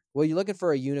for? Well, you're looking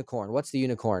for a unicorn. What's the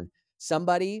unicorn?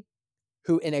 Somebody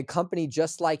who in a company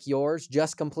just like yours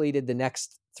just completed the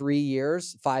next 3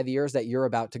 years, 5 years that you're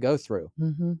about to go through,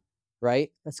 right?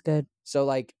 That's good. So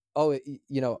like, oh,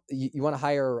 you know, you want to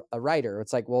hire a writer.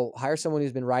 It's like, well, hire someone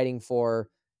who's been writing for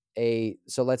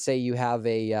so let's say you have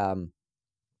an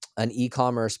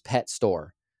e-commerce pet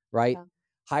store, right? Yeah.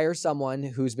 Hire someone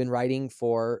who's been writing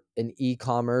for an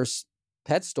e-commerce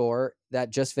pet store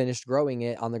that just finished growing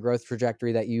it on the growth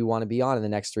trajectory that you want to be on in the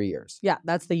next 3 years. Yeah,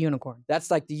 that's the unicorn. That's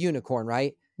like the unicorn,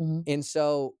 right? And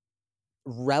so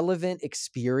relevant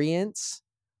experience,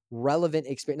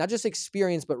 not just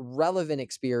experience, but relevant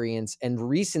experience and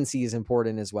recency is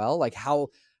important as well. Like how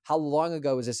long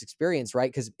ago was this experience,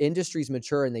 right? Because industries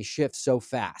mature and they shift so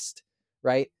fast,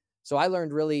 right? So I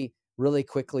learned really, really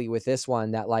quickly with this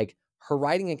one that like her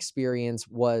writing experience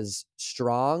was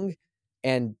strong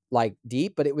and like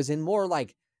deep, but it was in more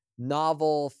like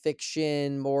novel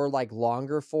fiction, more like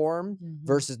longer form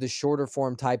versus the shorter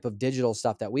form type of digital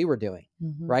stuff that we were doing,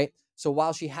 right? So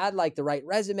while she had like the right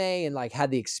resume and like had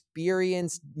the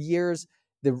experience years,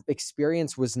 the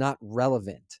experience was not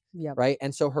relevant, right?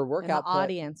 And so her work output,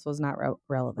 audience was not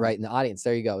relevant, right? And the audience,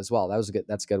 there you go as well. That's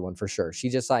a good one for sure. She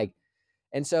just like,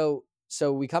 and so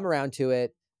we come around to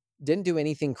it, didn't do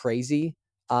anything crazy,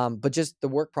 but just the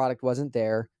work product wasn't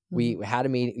there. We had a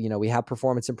meeting, you know, we have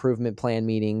performance improvement plan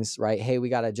meetings, right? Hey, we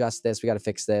got to adjust this. We got to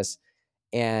fix this,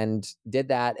 and did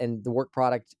that. And the work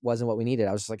product wasn't what we needed.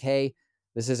 I was just like, hey,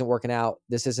 this isn't working out.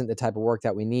 This isn't the type of work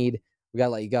that we need. We got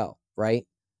to let you go, right?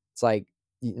 It's like,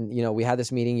 you know, we had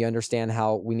this meeting. You understand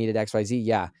how we needed X, Y, Z.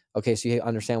 Yeah. Okay. So you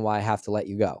understand why I have to let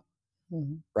you go,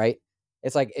 right?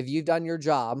 It's like, if you've done your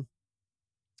job,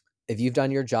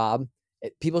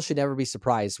 people should never be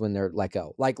surprised when they're let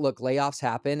go. Like, look, layoffs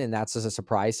happen and that's just a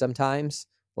surprise sometimes.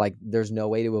 Like there's no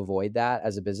way to avoid that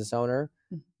as a business owner,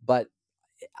 but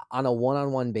on a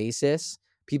one-on-one basis,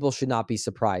 people should not be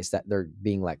surprised that they're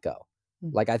being let go.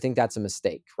 Like, I think that's a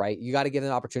mistake, right? You got to give them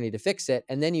an opportunity to fix it.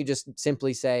 And then you just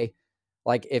simply say,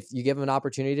 like, if you give them an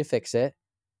opportunity to fix it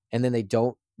and then they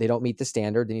don't meet the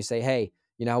standard, then you say, hey,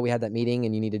 you know, we had that meeting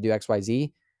and you need to do X, Y,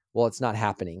 Z. Well, it's not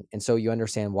happening. And so you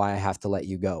understand why I have to let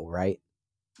you go, right?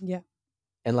 Yeah.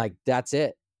 And like, that's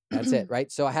it. That's it,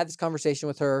 right? So I had this conversation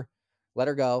with her, let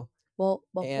her go. Well,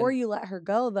 before you let her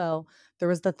go, though, there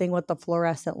was the thing with the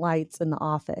fluorescent lights in the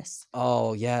office.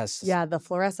 Oh, yes. Yeah, the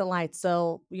fluorescent lights.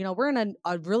 So, you know, we're in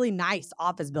a really nice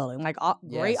office building, like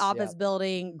great office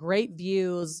building, great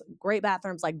views, great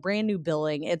bathrooms, like brand new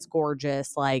building. It's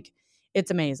gorgeous. Like,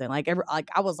 it's amazing. Like,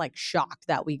 I was like shocked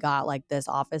that we got like this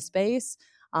office space.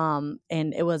 And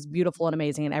it was beautiful and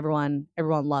amazing, and everyone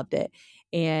loved it.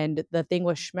 And the thing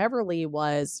with Schmeverly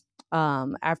was,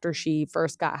 after she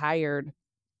first got hired,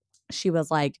 she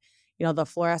was like, you know, the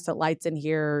fluorescent lights in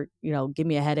here, you know, give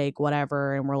me a headache,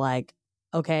 whatever. And we're like,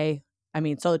 okay. I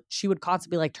mean, so she would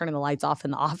constantly like turning the lights off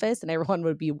in the office, and everyone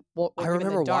would be. I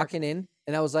remember walking in,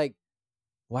 and I was like,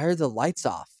 "Why are the lights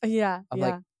off?" Yeah, I'm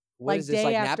like, "What is this,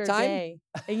 like nap time?" Day.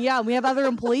 And yeah, we have other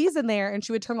employees in there, and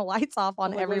she would turn the lights off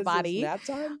on everybody. Nap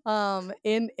time?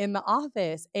 In the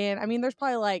office, and I mean, there's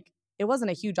probably like. It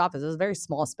wasn't a huge office. It was a very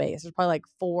small space. There's probably like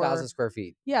 4,000 square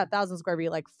feet. Yeah, 1,000 square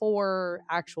feet, like 4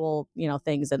 actual, you know,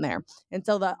 things in there. And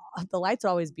so the lights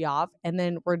would always be off. And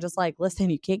then we're just like,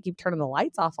 listen, you can't keep turning the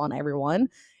lights off on everyone.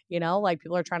 like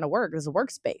people are trying to work. This is a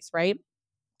workspace, right?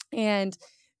 And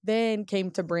then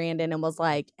came to Brandon and was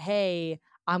like, hey,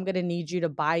 I'm going to need you to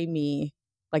buy me,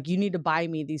 like, you need to buy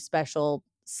me these special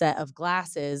set of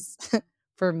glasses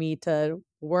for me to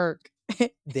work.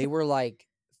 They were like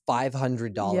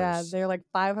 $500. Yeah, they're like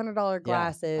 $500 I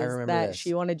glasses remember that this.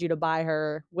 she wanted you to buy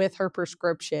her with her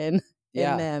prescription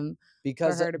in them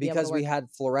for her to be able to because we work.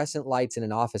 had fluorescent lights in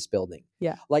an office building.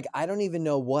 Yeah. Like, I don't even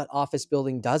know what office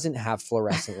building doesn't have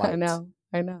fluorescent lights.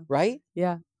 I know. Right?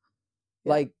 Yeah.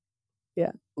 Like,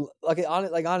 yeah. Like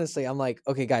honestly, I'm like,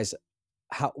 okay, guys,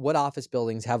 what office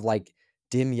buildings have like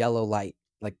dim yellow light?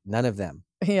 Like, none of them.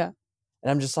 Yeah.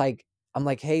 And I'm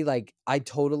like, hey, like, I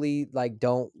totally like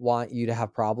don't want you to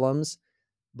have problems,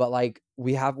 but like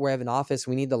we have an office,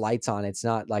 we need the lights on. It's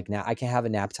not like now I can't have a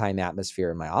nap time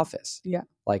atmosphere in my office. Yeah.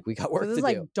 Like, we got work to do. It's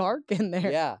like dark in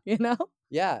there. Yeah.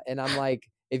 Yeah. And I'm like,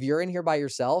 if you're in here by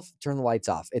yourself, turn the lights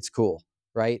off. It's cool.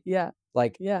 Right. Yeah.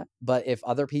 Like, yeah. But if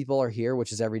other people are here,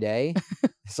 which is every day,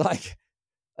 it's like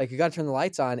you got to turn the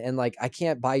lights on, and like, I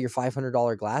can't buy your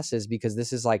 $500 glasses because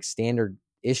this is like standard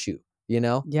issue,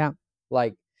 Yeah.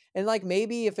 Like, and like,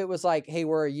 maybe if it was like, hey,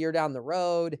 we're a year down the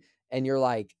road and you're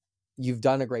like, you've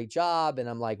done a great job. And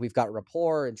I'm like, we've got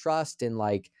rapport and trust and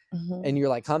like, and you're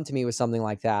like, come to me with something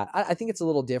like that. I think it's a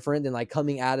little different than like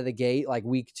coming out of the gate, like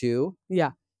week 2.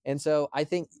 Yeah. And so I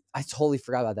think I totally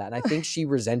forgot about that. And I think she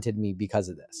resented me because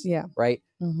of this. Yeah. Right.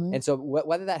 And so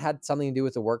whether that had something to do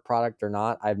with the work product or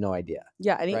not, I have no idea.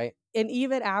 Yeah. And, right. And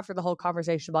even after the whole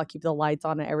conversation about keeping the lights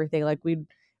on and everything, like we'd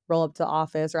roll up to the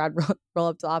office, or I'd roll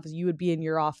up to the office. You would be in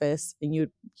your office and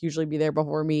you'd usually be there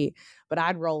before me, but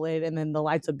I'd roll in and then the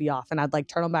lights would be off and I'd like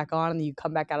turn them back on and then you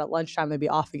come back out at lunchtime, they'd be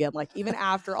off again. Like, even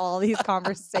after all these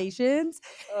conversations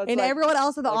and like, everyone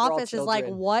else in the office is like,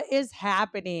 what is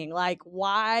happening? Like,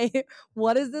 why,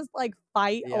 what is this like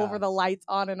fight over the lights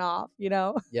on and off,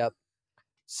 Yep.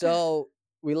 So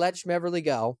we let Schmeverly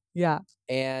go. Yeah.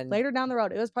 And later down the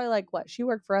road, it was probably like, what? She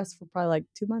worked for us for probably like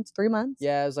 2 months, 3 months.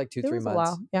 Yeah, it was like 2-3 months. A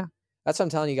while. Yeah. That's what I'm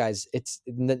telling you guys. It's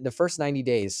the first 90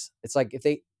 days. It's like if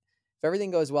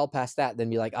everything goes well past that, then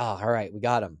be like, oh, all right, we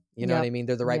got them. You know what I mean?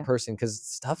 They're the right person,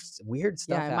 because weird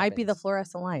stuff happens. Might be the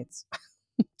fluorescent lights.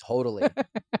 Totally. Oh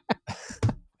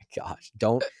my gosh.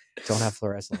 Don't have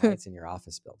fluorescent lights in your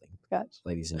office building. Gosh.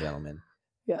 Ladies and gentlemen.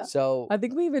 Yeah. So I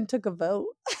think we even took a vote.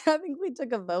 I think we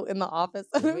took a vote in the office.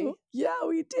 Yeah,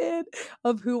 we did.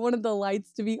 Of who wanted the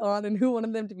lights to be on and who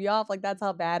wanted them to be off. Like, that's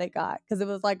how bad it got. Because it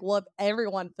was like, well, if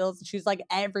everyone feels, she's like,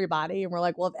 everybody. And we're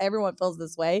like, well, if everyone feels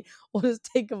this way, we'll just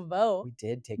take a vote. We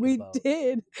did take a vote. We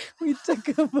did. We took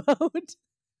a vote.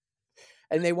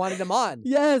 And they wanted them on.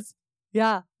 Yes.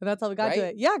 Yeah. And that's how we got to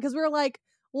it. Yeah. Because we were like,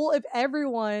 well, if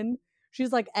everyone...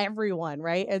 She's like, everyone,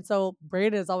 right? And so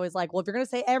Brandon is always like, well, if you're going to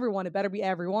say everyone, it better be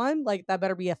everyone. Like, that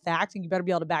better be a fact, and you better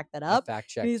be able to back that up. Fact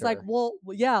check. And he's like, well,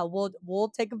 yeah, we'll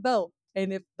take a vote.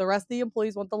 And if the rest of the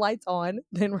employees want the lights on,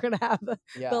 then we're going to have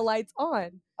the lights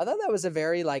on. I thought that was a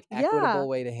very like equitable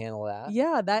way to handle that.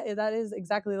 Yeah, that is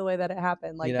exactly the way that it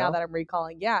happened. Like, now that I'm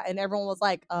recalling. Yeah. And everyone was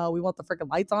like, we want the freaking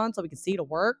lights on so we can see to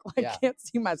work. Like, can't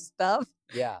see my stuff.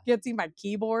 Yeah. Can't see my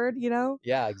keyboard,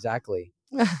 Yeah, exactly.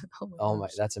 Oh my,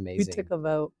 that's amazing. We took a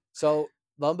vote. So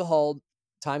lo and behold,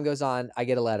 time goes on. I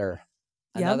get a letter,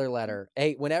 another letter.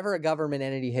 Hey, whenever a government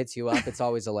entity hits you up, it's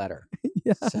always a letter.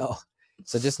 So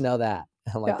just know that.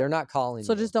 I'm like, they're not calling.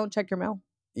 So just don't check your mail.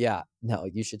 Yeah, no,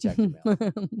 you should check your mail.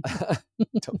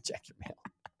 Don't check your mail.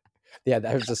 Yeah,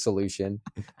 there's a solution.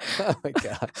 Oh my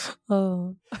god.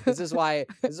 Oh, this is why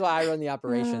I run the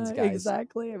operations, guys.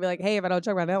 Exactly. I'd be like, hey, if I don't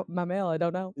check my mail, I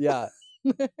don't know. Yeah.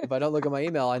 If I don't look at my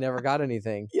email, I never got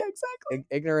anything. Yeah, exactly.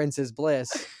 Ignorance is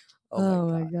bliss. Oh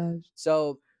my gosh.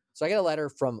 So I get a letter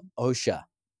from OSHA.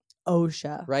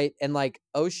 OSHA. Right? And like,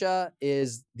 OSHA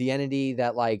is the entity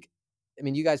that, like, I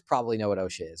mean, you guys probably know what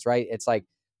OSHA is, right? It's like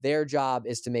their job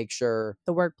is to make sure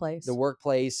the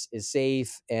workplace is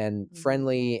safe and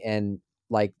friendly. And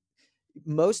like,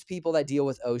 most people that deal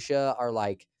with OSHA are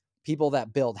like people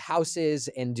that build houses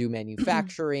and do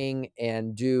manufacturing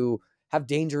and have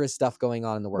dangerous stuff going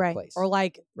on in the workplace. Right. Or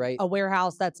like a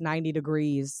warehouse that's 90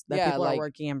 degrees that people are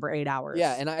working in for 8 hours.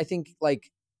 Yeah. And I think,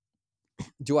 like,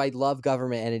 do I love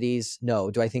government entities? No.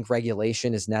 Do I think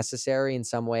regulation is necessary in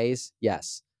some ways?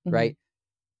 Yes. Mm-hmm. Right.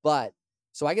 But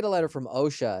so I get a letter from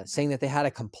OSHA saying that they had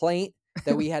a complaint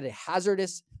that we had a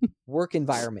hazardous work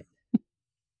environment.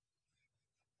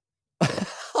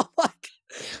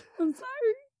 I'm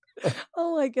sorry.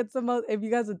 Oh, like, it's the most, if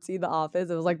you guys would see the office,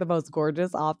 it was like the most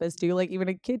gorgeous office too, like even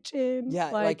a kitchen.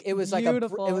 Yeah, like it was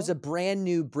beautiful. it was a brand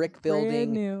new brick building.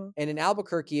 Brand new. And in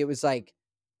Albuquerque, it was like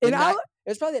It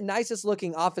was probably the nicest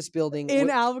looking office building In in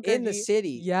the Albuquerque.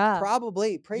 city. Yeah.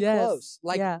 Probably pretty Yes. close.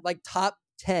 Like Yeah. like top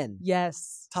 10.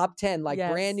 Yes. Top 10, like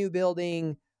Yes. brand new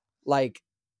building, like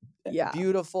Yeah.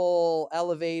 beautiful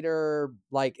elevator,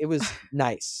 like it was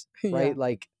nice, Yeah. right?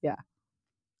 Like, Yeah.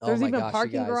 oh There's my even gosh, you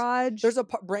parking guys. garage. There's a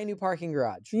brand new parking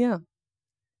garage. Yeah.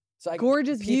 So like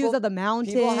Gorgeous views of the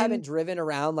mountain. People haven't driven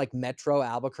around like Metro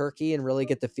Albuquerque and really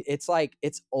get the. It's like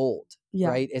it's old, Yeah.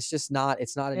 right? It's just not.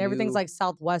 It's not a And everything's new, like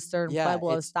Southwestern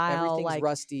Pueblo style. Everything's like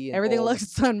rusty and everything old. looks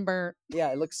sunburnt.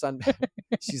 Yeah, it looks sunburnt.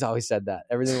 She's always said that.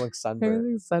 Everything looks sunburnt.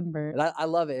 Everything's sunburnt. And I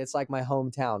love it. It's like my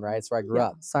hometown, right? It's where I grew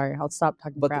up. Sorry, I'll stop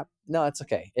talking But crap. no, it's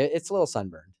okay. It's a little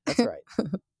sunburned. That's right.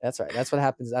 That's right. That's what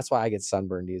happens. That's why I get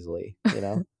sunburned easily. You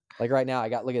know, like right now,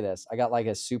 look at this. I got like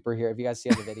a superhero. If you guys see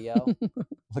the video,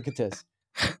 look at this.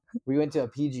 We went to a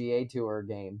PGA Tour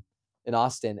game in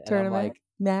Austin, and Tournament I'm like,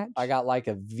 match. I got like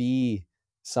a V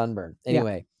sunburn.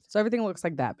 Anyway. So everything looks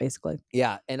like that, basically.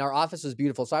 Yeah. And our office was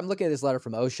beautiful. So I'm looking at this letter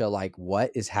from OSHA, like,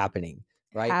 what is happening?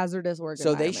 Right. Hazardous work.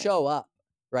 So they show up,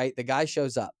 right? The guy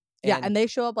shows up. And they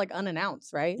show up like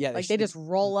unannounced, right? Yeah. Like they just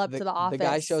roll up to the office. The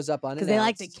guy shows up unannounced. Because they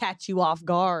like to catch you off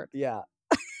guard. Yeah.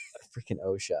 Freaking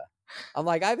OSHA. I'm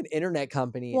like, I have an internet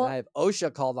company and I have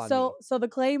OSHA called on me. So the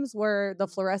claims were the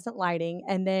fluorescent lighting,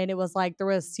 and then it was like there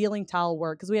was ceiling tile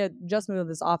work because we had just moved to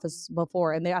this office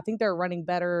before, and I think they were running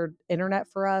better internet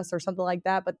for us or something like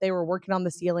that, but they were working on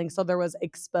the ceiling, so there was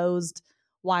exposed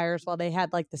wires while they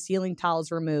had like the ceiling tiles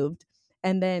removed,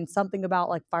 and then something about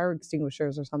like fire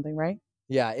extinguishers or something, right?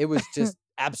 Yeah, it was just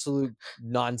absolute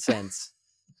nonsense.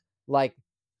 Like,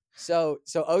 so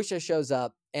OSHA shows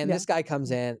up and this guy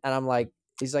comes in and I'm like,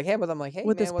 he's like, hey, I'm like, hey,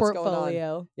 with man, his what's portfolio. going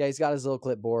on? Yeah, he's got his little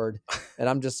clipboard. And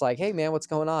I'm just like, hey, man, what's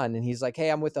going on? And he's like,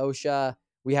 hey, I'm with OSHA.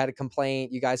 We had a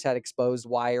complaint. You guys had exposed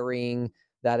wiring,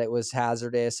 that it was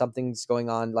hazardous. Something's going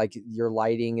on. Like your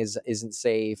lighting isn't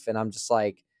safe. And I'm just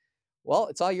like, well,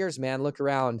 it's all yours, man. Look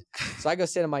around. So I go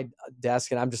sit at my desk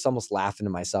and I'm just almost laughing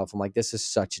to myself. I'm like, this is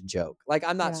such a joke. Like,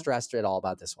 I'm not stressed at all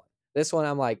about this one. This one,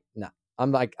 I'm like, no,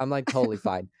 I'm like totally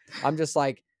fine. I'm just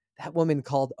like, that woman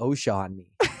called OSHA on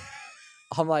me.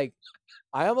 I'm like,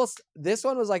 this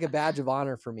one was like a badge of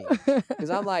honor for me.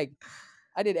 Because I'm like,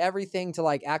 I did everything to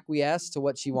like acquiesce to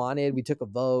what she wanted. We took a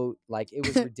vote. Like, it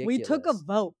was ridiculous. We took a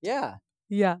vote. Yeah.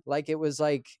 Yeah. Like, it was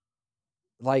like,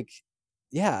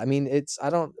 yeah, I mean,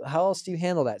 how else do you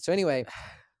handle that? So anyway,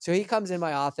 so he comes in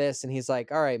my office and he's like,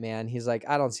 all right, man. He's like,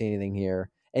 I don't see anything here.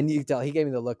 And you can tell he gave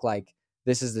me the look like,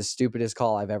 this is the stupidest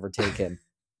call I've ever taken.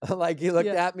 Like, he looked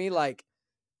at me like,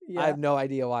 I have no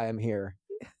idea why I'm here.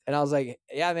 And I was like,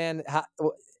 yeah, man,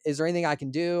 is there anything I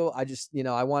can do? I just,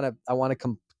 I want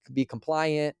to be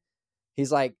compliant.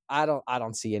 He's like, I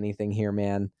don't see anything here,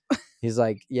 man. He's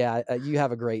like, yeah, you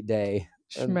have a great day.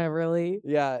 Schmeverly.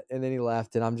 Yeah. And then he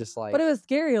left and I'm just like, but it was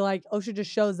scary. Like OSHA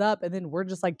just shows up and then we're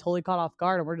just like totally caught off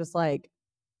guard. And we're just like,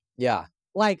 yeah,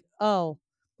 like, oh,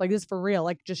 like this for real.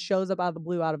 Like just shows up out of the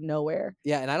blue, out of nowhere.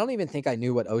 Yeah. And I don't even think I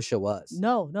knew what OSHA was.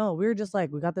 No. We were just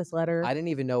like, we got this letter. I didn't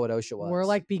even know what OSHA was. We're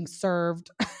like being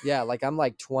served. Yeah. Like I'm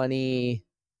like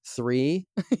 23,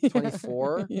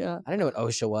 24. Yeah. I didn't know what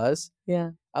OSHA was. Yeah.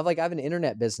 I have an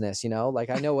internet business, like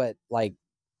I know what like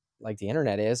the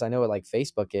internet is. I know what like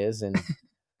Facebook is. And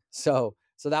so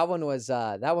that one was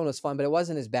fun, but it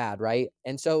wasn't as bad. Right.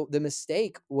 And so the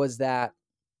mistake was that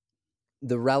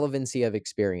the relevancy of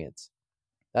experience.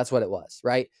 That's what it was,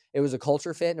 right? It was a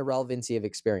culture fit and a relevancy of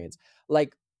experience.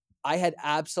 Like I had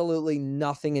absolutely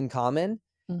nothing in common.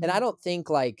 Mm-hmm. And I don't think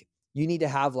like you need to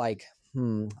have like,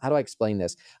 how do I explain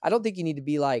this? I don't think you need to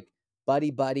be like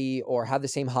buddy or have the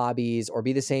same hobbies or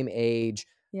be the same age.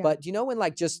 Yeah. But when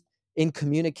like just in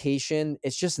communication,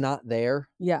 it's just not there.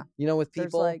 Yeah. With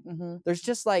people, there's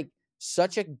just like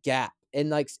such a gap. And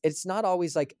like, it's not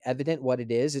always like evident what it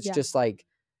is. It's just like,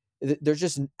 there's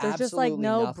just like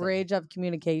no nothing. Bridge of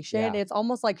communication. Yeah. It's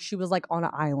almost like she was like on an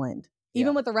island,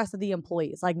 even with the rest of the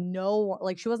employees. Like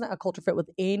she wasn't a culture fit with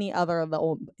any other of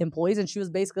the employees, and she was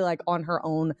basically like on her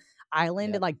own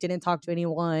island and like didn't talk to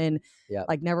anyone. Yeah,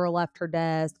 like never left her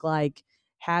desk. Like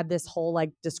had this whole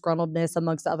like disgruntledness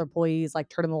amongst the other employees, like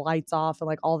turning the lights off and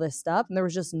like all this stuff. And there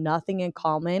was just nothing in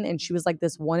common. And she was like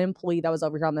this one employee that was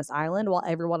over here on this island while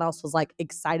everyone else was like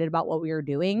excited about what we were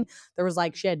doing. There was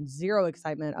like, she had zero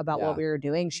excitement about what we were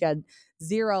doing. She had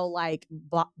zero like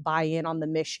buy-in on the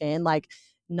mission, like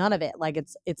none of it. Like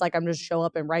it's like, I'm just show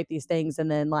up and write these things and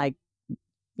then like,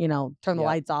 turn the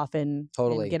lights off and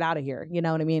get out of here. You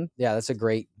know what I mean? Yeah. That's a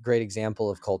great example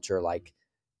of culture. Like,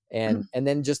 and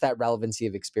then just that relevancy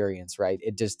of experience, right?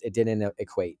 It didn't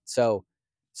equate. So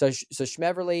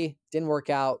Schmeverly didn't work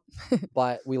out,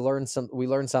 but we learned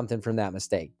something from that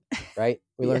mistake, right?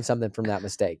 We learned something from that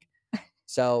mistake.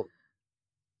 So,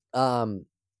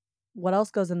 what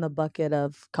else goes in the bucket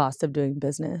of cost of doing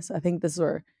business? I think this is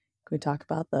where, can we talk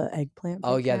about the eggplant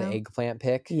oh pick yeah, now? the eggplant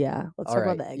pick. Yeah, let's All talk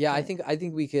right. about the Yeah, eggplant. I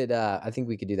think we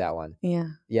could do that one. Yeah.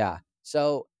 Yeah.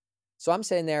 So I'm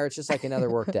sitting there, it's just like another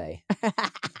work day.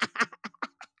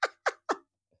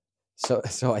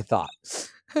 So I thought.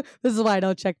 This is why I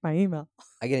don't check my email.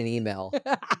 I get an email.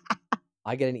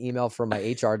 I get an email from my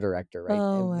HR director, right?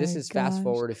 Oh And this my is fast gosh.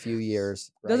 forward a few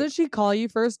years, right? Doesn't she call you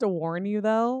first to warn you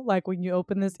though? Like when you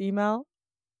open this email?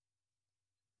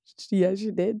 Yeah, she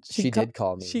did. She did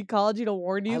call me. She called you to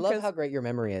warn you. I love 'cause- how great your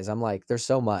memory is. I'm like, there's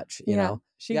so much, you know?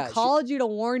 She Yeah, called you to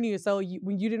warn you, so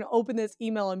when you didn't open this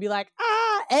email and be like,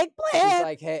 eggplant. She's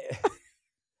like, hey,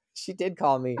 she did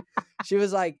call me. She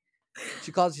was like,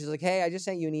 she's like, hey, I just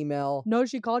sent you an email. No,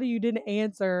 she called you didn't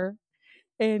answer,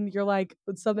 and you're like,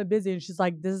 something busy, and she's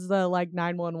like, this is the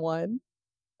 911.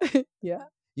 Yeah.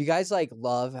 You guys I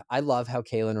love how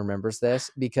Kaelin remembers this,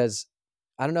 because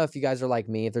I don't know if you guys are like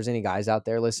me, if there's any guys out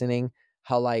there listening,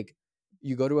 how like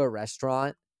you go to a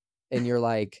restaurant and you're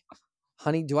like,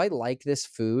 honey, do I like this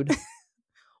food?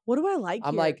 What do I like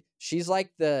I'm here? like, she's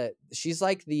like the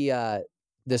 5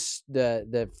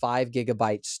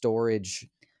 gigabyte storage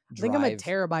I think I'm a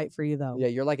drive. terabyte for you though. Yeah,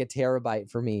 you're like a terabyte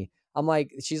for me. I'm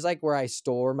like, she's like where I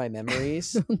store my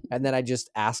memories and then I just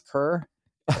ask her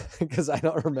because I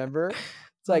don't remember.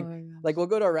 It's Oh like my gosh. we'll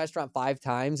go to a restaurant 5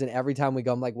 times and every time we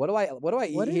go, I'm like, what do I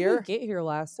eat What did here? we get here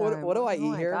last time? What do I Oh eat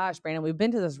my here? gosh, Brandon, we've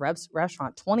been to this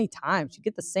restaurant 20 times. You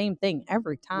get the same thing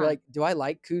every time. You're like, do I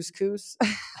like couscous?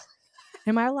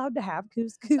 Am I allowed to have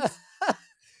couscous?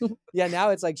 Yeah, now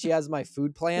it's like she has my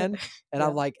food plan and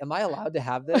I'm like, am I allowed to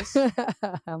have this?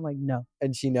 I'm like, no.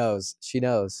 And she knows. She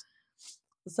knows.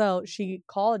 So she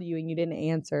called you and you didn't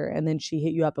answer. And then she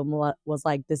hit you up and was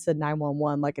like, this is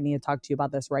 911. Like, I need to talk to you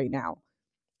about this right now.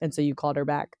 And so you called her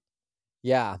back.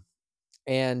 Yeah.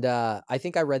 And I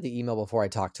think I read the email before I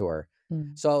talked to her.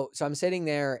 Mm. So I'm sitting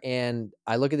there and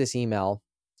I look at this email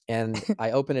and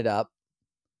I open it up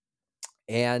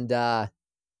and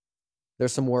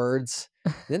there's some words.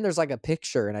 Then there's like a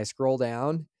picture and I scroll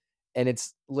down and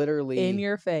it's literally In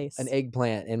your face. an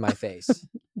eggplant in my face.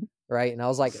 Right. And I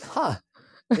was like, huh,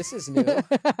 this is new.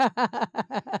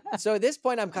 So at this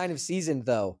point, I'm kind of seasoned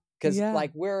though. Cause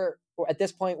like we're at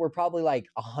this point, we're probably like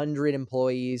 100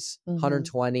 employees,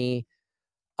 120.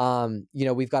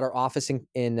 We've got our office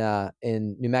in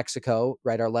New Mexico,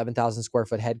 right? Our 11,000 square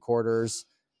foot headquarters,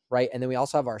 right? And then we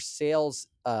also have our sales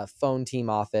phone team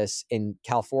office in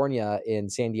California, in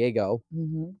San Diego,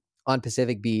 on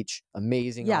Pacific Beach.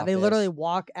 Amazing. Yeah, office. they literally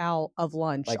walk out of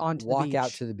lunch onto the beach. Walk out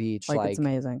to the beach, like it's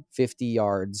amazing. 50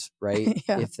 yards, right?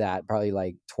 Yeah. If that, probably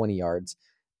like 20 yards.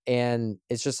 And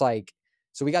it's just like,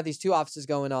 so we got these 2 offices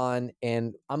going on,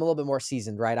 and I'm a little bit more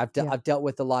seasoned, right? I've dealt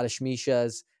with a lot of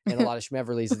Shmishas and a lot of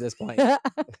Schmeverlies at this point,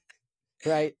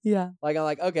 right? Yeah. Like I'm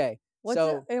like, okay.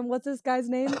 What's this guy's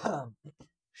name?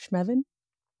 Schmevin?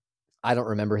 I don't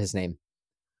remember his name.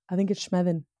 I think it's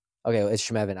Schmevin. Okay, it's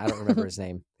Schmevin. I don't remember his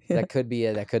name. Yeah. That could be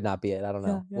it. That could not be it. I don't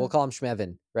know. Yeah. We'll call him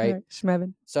Schmevin, right?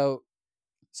 Schmevin. So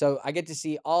I get to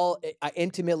see I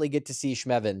intimately get to see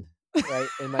Schmevin, right,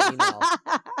 in my email.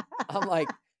 I'm like,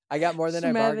 I got more than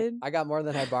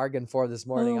I bargained for this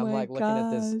morning. I'm like looking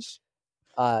at this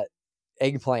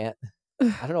eggplant.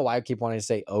 I don't know why I keep wanting to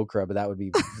say okra, but that would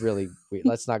be really weird.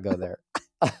 Let's not go there.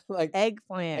 Like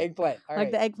eggplant. All like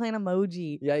right. the eggplant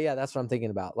emoji. Yeah, that's what I'm thinking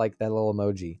about. Like that little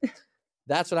emoji.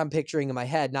 That's what I'm picturing in my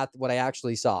head, not what I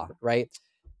actually saw, right?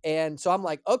 And so I'm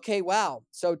like, okay, wow.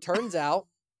 So turns out,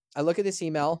 I look at this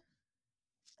email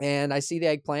and I see the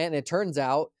eggplant, and it turns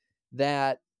out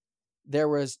that there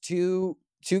was two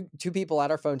people at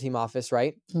our phone team office,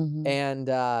 right? And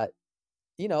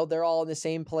they're all in the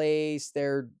same place.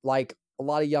 They're like a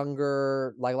lot of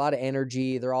younger, like a lot of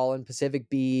energy. They're all in Pacific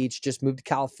Beach, just moved to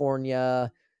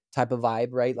California type of vibe,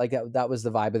 right? Like that was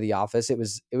the vibe of the office. It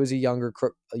was a younger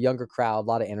crowd, a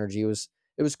lot of energy. It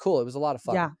was cool. It was a lot of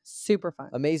fun. Yeah, super fun.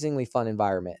 Amazingly fun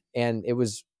environment. And it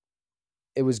was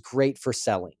great for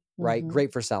selling, right?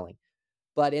 Great for selling.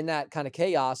 But in that kind of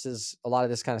chaos is a lot of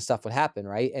this kind of stuff would happen,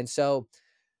 right? And so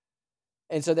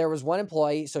there was one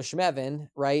employee, so Schmevin,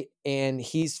 right? And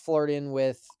he's flirting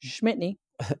with Schmitney.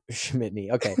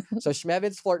 Schmitney. Okay. So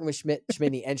Schmevin's flirting with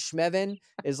Schmitney, and Schmevin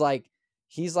is like,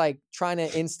 he's like trying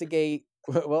to instigate,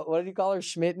 what did you call her?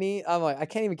 Schmitney? I'm like, I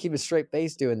can't even keep a straight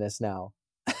face doing this now.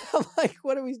 I'm like,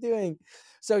 what are we doing?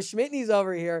 So Schmitney's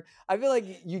over here. I feel like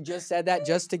you just said that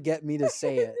just to get me to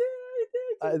say it.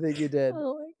 I think you did.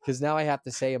 Because now I have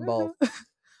to say them both.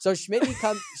 So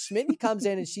Schmitney comes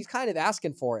in and she's kind of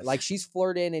asking for it. Like she's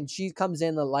flirting and she comes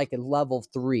in like a level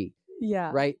 3.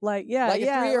 Yeah. right? Like, yeah, Like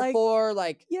yeah. a 3 or like, 4,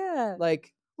 like, yeah.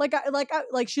 like,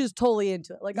 Like she was totally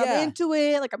into it. Like, I'm yeah, into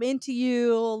it. Like, I'm into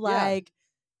you. yeah, Like,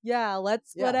 yeah,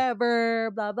 let's yeah,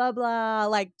 whatever, blah, blah, blah.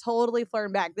 Like, totally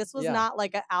flirting back. This was yeah, not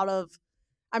like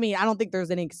I mean, I don't think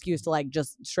there's any excuse to like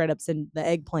just straight up send the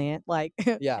eggplant. Like,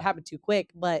 it yeah. happened too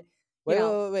quick, but you Wait, wait,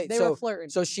 know, wait, wait. they were flirting.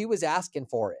 So she was asking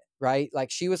for it, right? Like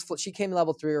she came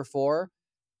level 3 or 4,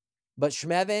 but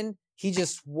Shmevin, he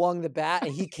just swung the bat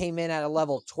and he came in at a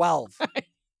level 12,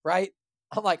 right?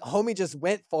 I'm like, homie just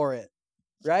went for it,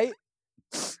 right?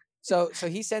 So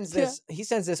he sends Yeah.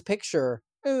 this picture,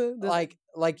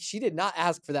 like she did not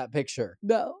ask for that picture.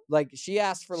 No. Like she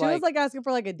asked for She was like asking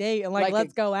for like a date and like,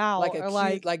 let's go out. like a or cute,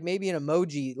 like, like maybe an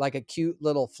emoji, like a cute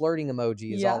little flirting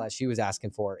emoji is all Yeah. that she was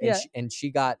asking for. And Yeah.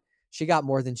 she got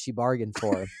more than she bargained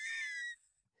for.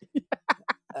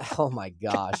 Oh my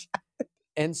gosh.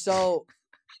 And so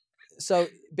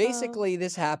basically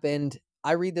this happened.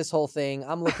 I read this whole thing.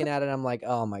 I'm looking at it. I'm like,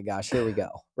 oh my gosh, here we go.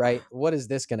 Right. What is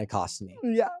this going to cost me?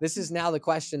 Yeah. This is now the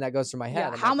question that goes through my head. Yeah.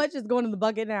 I'm How like, much is going in the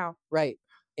bucket now? right.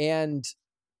 And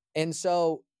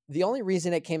so the only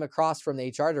reason it came across from the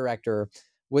HR director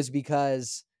was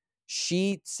because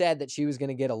she said that she was going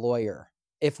to get a lawyer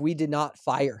if we did not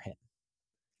fire him.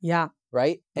 Yeah.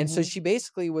 Right. And so Mhm. she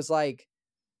basically was like,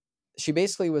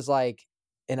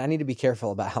 and I need to be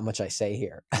careful about how much I say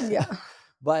here. Yeah.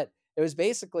 But it was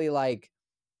basically like,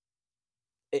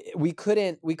 we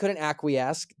couldn't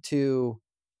acquiesce to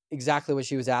exactly what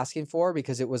she was asking for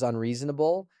because it was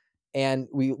unreasonable. And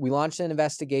we launched an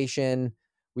investigation.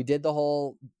 We did the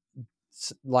whole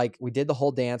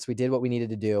dance. We did what we needed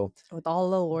to do With all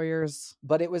the lawyers.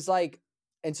 but it was like,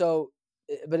 and so,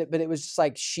 but it was just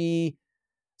like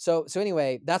so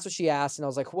anyway, that's what she asked. And I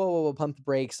was like, whoa, pump the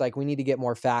brakes. Like we need to get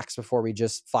more facts before we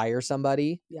just fire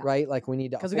somebody. Yeah. Right. Like we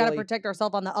need to, Because we got to protect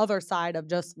ourselves on the other side of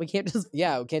we can't just.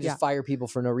 Yeah. We can't just fire people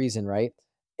for no reason. Right.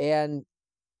 And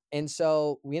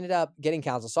so we ended up getting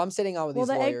counsel. So I'm sitting on with these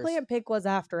lawyers. Well, the eggplant pick was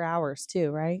after hours too,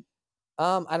 right?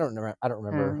 I don't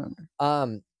remember.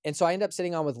 And so I end up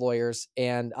sitting on with lawyers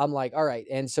and I'm like, all right.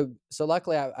 And so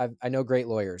luckily I know great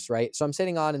lawyers, right? So I'm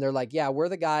sitting on and they're like, yeah, we're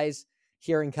the guys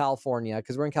here in California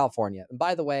because we're in California. And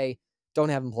by the way, don't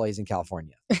have employees in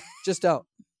California. Just don't.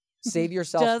 Save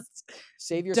yourself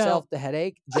the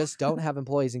headache. Just don't have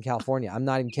employees in California. I'm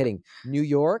not even kidding. New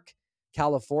York,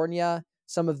 California,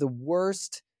 some of the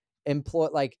worst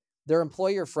they're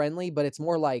employer friendly, but it's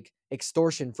more like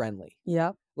extortion friendly.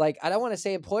 Yep. Like, I don't want to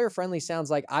say employer friendly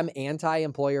sounds like I'm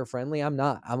anti-employer friendly. I'm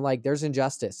not. I'm like, there's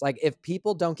injustice. Like if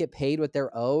people don't get paid what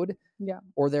they're owed,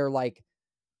 or they're like,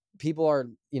 people are,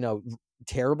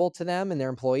 terrible to them and their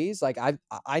employees. Like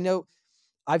I know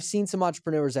I've seen some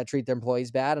entrepreneurs that treat their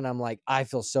employees bad and I'm like, I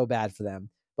feel so bad for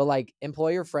them. But like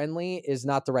employer friendly is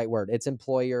not the right word. It's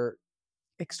employer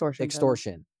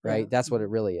extortion, right? That's what it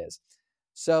really is.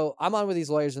 So I'm on with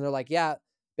these lawyers and they're like, yeah,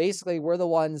 basically we're the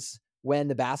ones when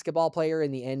the basketball player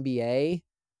in the NBA,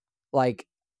 like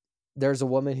there's a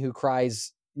woman who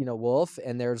cries, wolf,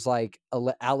 and there's like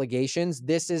allegations.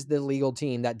 This is the legal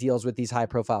team that deals with these high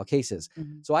profile cases.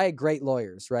 Mhm. So I had great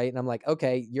lawyers, right? And I'm like,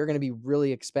 okay, you're going to be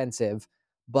really expensive,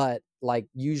 but like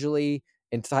usually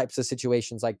in types of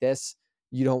situations like this,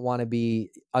 you don't want to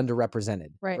be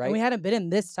underrepresented. Right. And we hadn't been in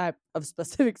this type of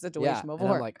specific situation before.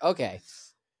 And I'm like, okay.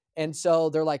 And so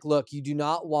they're like, look, you do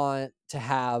not want to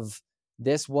have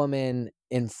this woman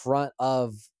in front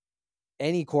of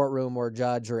any courtroom or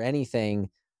judge or anything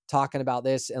talking about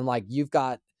this. And like, you've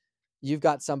got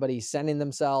somebody sending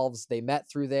themselves, they met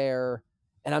through there.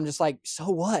 And I'm just like, so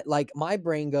what? Like my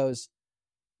brain goes,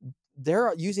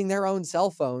 they're using their own cell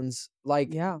phones.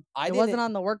 Like, it wasn't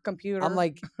on the work computer. I'm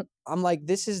like,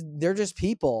 they're just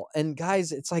people. And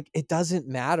guys, it's like, it doesn't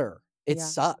matter. It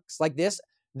sucks. Like this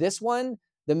one,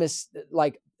 and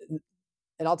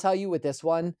I'll tell you with this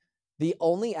one, the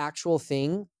only actual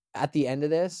thing at the end of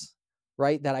this,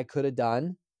 right, that I could have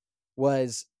done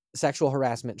was sexual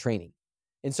harassment training.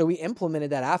 And so we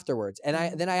implemented that afterwards.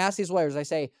 And then I asked these lawyers, I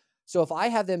say, so if I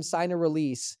have them sign a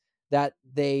release that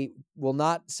they will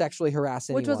not sexually harass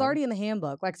anyone. Which was already in the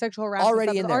handbook, like sexual harassment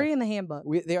already in the handbook.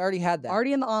 They already had that.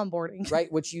 Already in the onboarding. Right,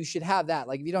 which you should have that.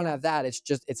 Like if you don't have that,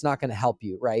 it's not going to help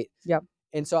you, right? Yep.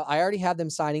 And so I already have them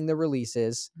signing the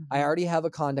releases. Mhm. I already have a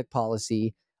conduct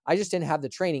policy. I just didn't have the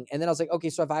training. And then I was like, okay,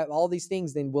 so if I have all these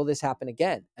things, then will this happen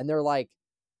again? And they're like,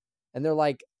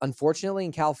 unfortunately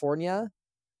in California,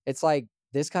 it's like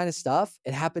this kind of stuff,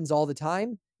 it happens all the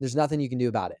time. There's nothing you can do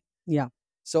about it. Yeah.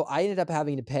 So I ended up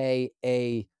having to pay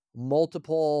a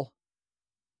multiple,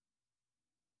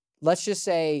 let's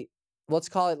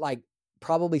call it like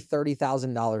probably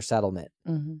 $30,000 settlement.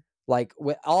 Mm-hmm. Like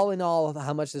all in all,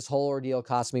 how much this whole ordeal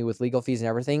cost me with legal fees and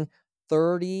everything,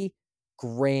 30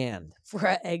 grand for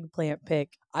an eggplant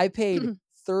pick. I paid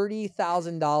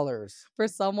 $30,000 for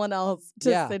someone else to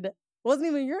send it. Wasn't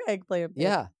even your eggplant pick.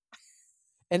 Yeah.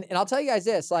 And I'll tell you guys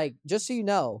this, like, just so you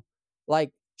know,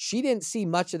 like, she didn't see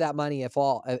much of that money,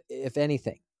 if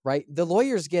anything, right? The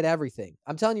lawyers get everything.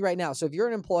 I'm telling you right now. So if you're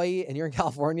an employee and you're in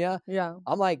California,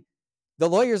 I'm like, the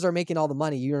lawyers are making all the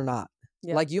money. You're not.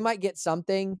 Like, you might get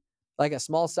something, like a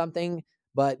small something,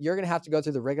 but you're going to have to go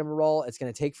through the rigmarole. It's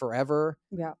going to take forever.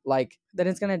 Like, then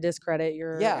it's going to discredit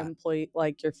your employee,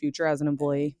 like your future as an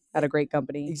employee at a great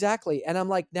company. Exactly. And I'm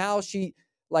like, now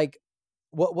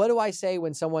what do I say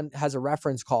when someone has a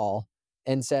reference call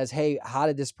and says, hey, how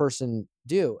did this person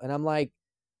do? And I'm like,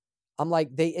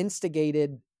 they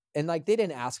instigated, and like, they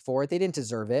didn't ask for it. They didn't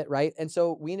deserve it. Right. And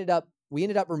so we ended up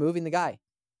removing the guy.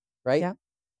 Right. Yeah.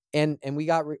 And we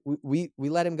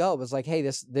let him go. It was like, hey,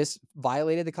 this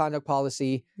violated the conduct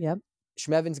policy. Yep.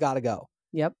 Schmevin's got to go.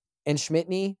 Yep. And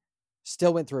Schmitney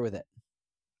still went through with it.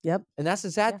 Yep. And that's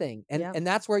the sad thing. And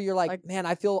that's where you're like, man,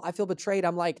 I feel betrayed.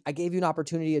 I'm like, I gave you an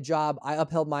opportunity, a job. I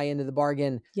upheld my end of the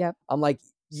bargain. Yep. I'm like,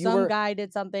 some guy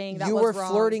did something that was wrong. You were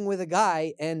flirting with a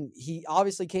guy, and he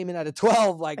obviously came in at a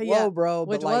 12. Like, whoa, bro.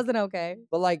 Which wasn't okay.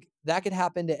 But like, that could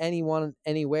happen to anyone,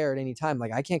 anywhere, at any time.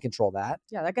 Like, I can't control that.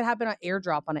 Yeah, that could happen on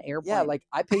airdrop on an airplane. Yeah, like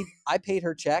I paid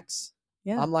her checks.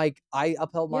 Yeah. I'm like, I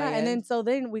upheld my end. And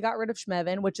then we got rid of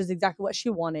Schmevin, which is exactly what she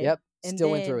wanted. Yep. And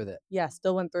still went through with it. Yeah,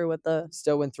 still went through with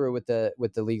the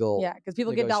legal. Yeah, because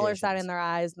people get dollar sign in their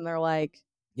eyes and they're like,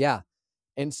 yeah.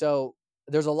 And so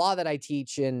there's a law that I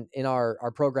teach in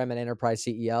our program at Enterprise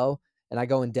CEO, and I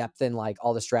go in depth in like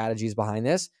all the strategies behind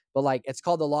this. But like, it's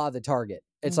called the law of the target.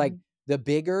 It's like, the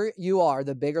bigger you are,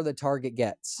 the bigger the target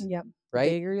gets. Yep. Right?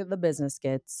 The bigger the business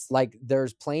gets. Like,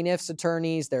 there's plaintiffs'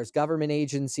 attorneys, there's government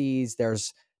agencies,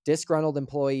 there's disgruntled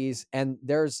employees, and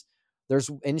there's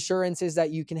insurances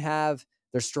that you can have.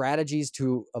 There's strategies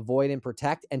to avoid and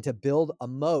protect and to build a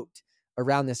moat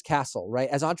around this castle, right?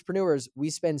 As entrepreneurs, we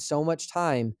spend so much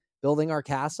time building our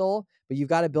castle, but you've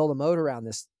got to build a moat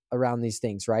around these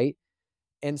things, right?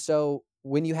 And so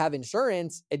when you have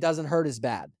insurance, it doesn't hurt as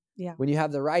bad. Yeah. When you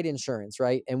have the right insurance,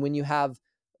 right? And when you have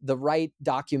the right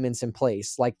documents in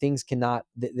place, like, things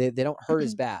they don't hurt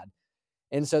as bad.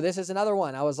 And so this is another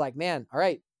one. I was like, man, all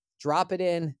right, drop it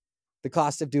in the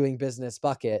cost of doing business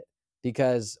bucket,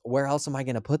 because where else am I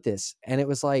going to put this? And it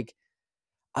was like,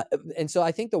 and so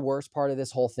I think the worst part of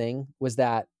this whole thing was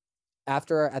that at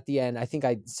the end, I think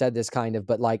I said this kind of,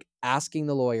 but like, asking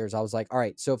the lawyers, I was like, all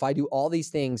right, so if I do all these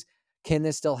things, can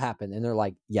this still happen? And they're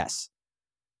like, yes.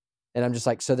 And I'm just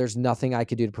like, so there's nothing I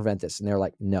could do to prevent this? And they're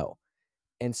like, no.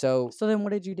 And so then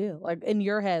what did you do? Like, in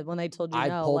your head, when they told you I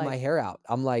no, pulled my hair out.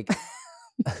 I'm like,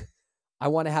 I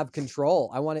want to have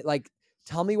control. I want it, like,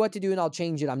 tell me what to do and I'll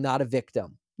change it. I'm not a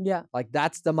victim. Yeah. Like,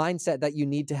 that's the mindset that you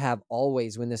need to have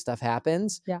always when this stuff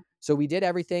happens. Yeah. So we did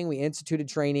everything. We instituted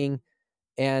training,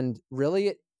 and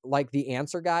really, like, the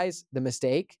answer, guys, the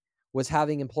mistake was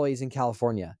having employees in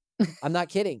California. I'm not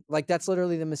kidding. Like, that's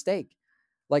literally the mistake.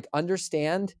 Like,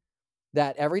 understand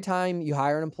that every time you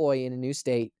hire an employee in a new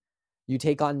state, you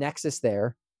take on Nexus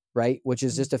there, right? Which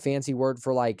is just a fancy word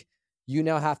for, like, you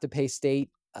now have to pay state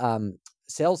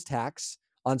sales tax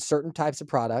on certain types of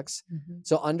products.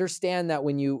 So understand that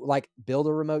when you, like, build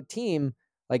a remote team,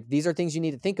 like, these are things you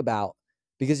need to think about,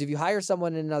 because if you hire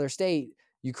someone in another state,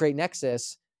 you create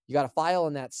Nexus, you got to file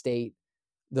in that state.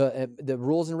 The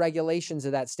rules and regulations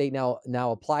of that state now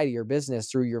apply to your business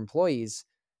through your employees.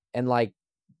 And like,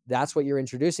 that's what you're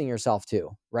introducing yourself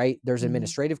to, right? There's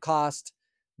administrative cost,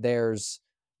 there's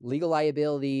legal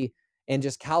liability, and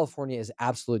just California is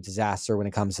absolute disaster when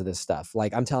it comes to this stuff.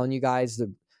 Like, I'm telling you guys,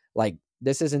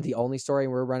 this isn't the only story,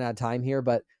 and we're running out of time here,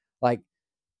 but like,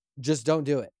 just don't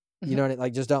do it. You know what I mean?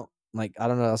 Like, just don't. Like, I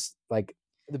don't know. Like,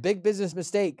 the big business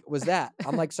mistake was that.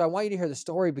 I'm like, so I want you to hear the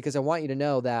story, because I want you to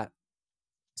know that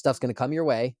stuff's going to come your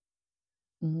way.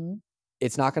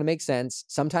 It's not going to make sense.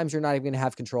 Sometimes you're not even going to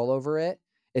have control over it.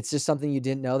 It's just something you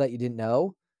didn't know that you didn't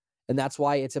know. And that's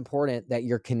why it's important that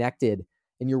you're connected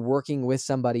and you're working with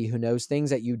somebody who knows things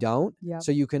that you don't.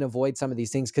 So you can avoid some of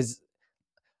these things, because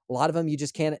a lot of them you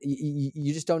just can't,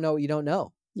 you just don't know what you don't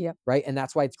know. Right. And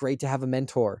that's why it's great to have a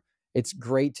mentor. It's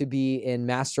great to be in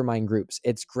mastermind groups.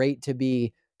 It's great to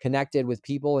be connected with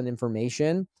people and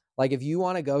information. Like, if you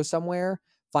want to go somewhere,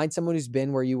 find someone who's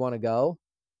been where you want to go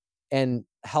and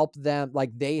help them.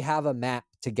 Like, they have a map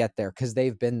to get there because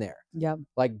they've been there.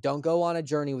 Like, don't go on a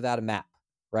journey without a map.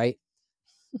 Right.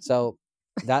 So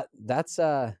that's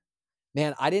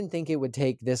man, I didn't think it would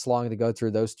take this long to go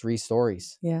through those 3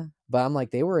 stories. But I'm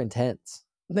like, they were intense.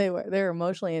 They were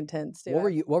emotionally intense too.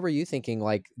 What were you thinking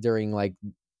like during like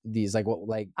these like what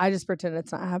like I just pretend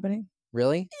it's not happening.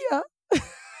 really? Yeah.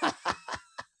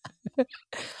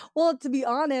 Well, to be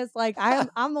honest, like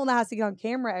I'm the one that has to get on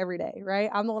camera every day, right?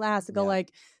 I'm the one that has to go Yeah.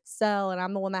 like sell, and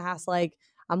I'm the one that has to like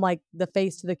I'm like the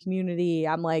face to the community.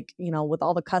 I'm like, with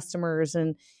all the customers,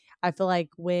 and I feel like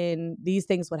when these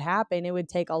things would happen, it would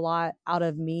take a lot out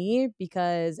of me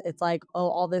because it's like, oh,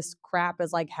 all this crap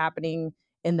is like happening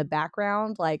in the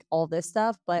background, like all this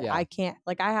stuff, but Yeah. I can't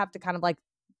like I have to kind of like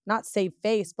not save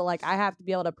face, but like I have to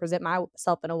be able to present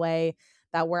myself in a way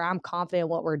that where I'm confident in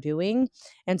what we're doing.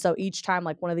 And so each time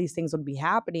like one of these things would be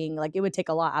happening, like it would take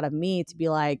a lot out of me to be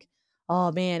like,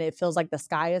 oh man, it feels like the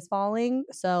sky is falling.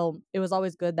 So it was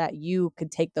always good that you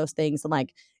could take those things and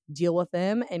like deal with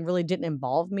them and really didn't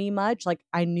involve me much. Like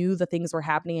I knew the things were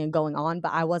happening and going on,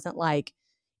 but I wasn't like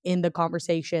in the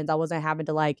conversations. I wasn't having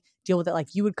to like deal with it.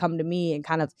 Like you would come to me and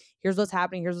kind of, here's what's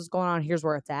happening, here's what's going on, here's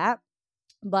where it's at.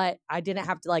 But I didn't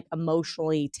have to like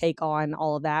emotionally take on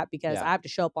all of that because Yeah. I have to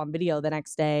show up on video the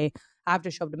next day. I have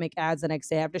to show up to make ads the next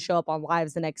day. I have to show up on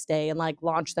lives the next day and like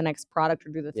launch the next product or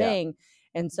do the Yeah. thing.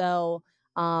 And so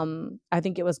I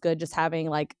think it was good just having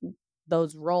like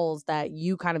those roles that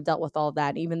you kind of dealt with all of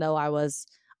that. Even though I was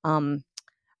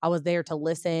there to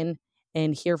listen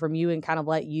and hear from you and kind of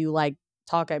let you like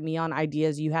talk at me on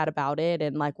ideas you had about it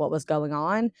and like what was going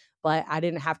on, but I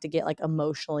didn't have to get like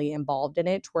emotionally involved in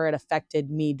it to where it affected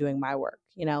me doing my work,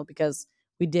 because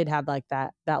we did have like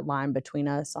that line between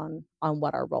us on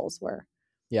what our roles were.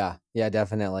 Yeah. Yeah,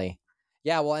 definitely.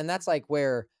 Yeah, well, and that's like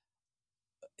where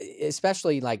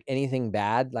especially like anything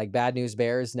bad, like bad news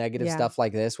bears, negative Yeah. stuff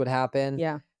like this would happen.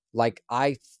 Yeah. Like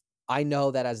I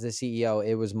know that as the CEO,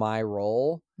 it was my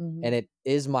role Mhm. and it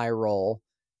is my role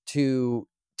to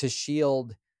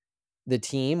shield the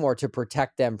team or to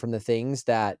protect them from the things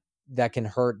that can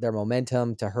hurt their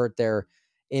momentum, to hurt their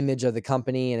image of the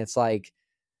company. And it's like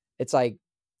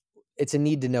it's a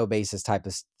need to know basis type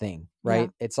of thing,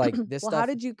 right? It's like this Well, stuff. how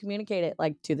did you communicate it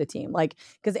like to the team? Like,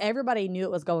 because everybody knew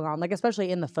it was going on, like especially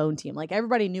in the phone team, like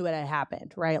everybody knew it had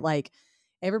happened, right? Like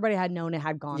everybody had known it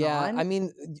had gone Yeah, on. I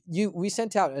mean, we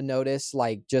sent out a notice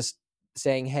like just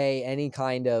saying, hey, any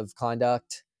kind of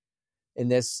conduct in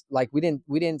this, like we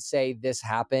didn't say this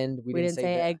happened. We We didn't didn't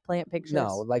say say that. eggplant pictures.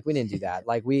 No, like we didn't do that.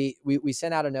 Like we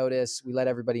sent out a notice. We let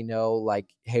everybody know, like,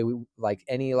 hey, we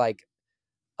like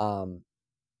um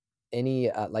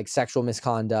any like sexual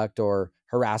misconduct or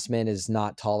harassment is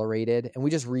not tolerated, and we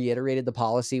just reiterated the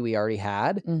policy we already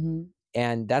had, Mm-hmm.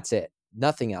 and that's it.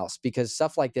 Nothing else, because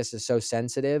stuff like this is so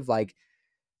sensitive. Like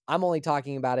I'm only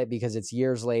talking about it because it's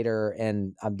years later,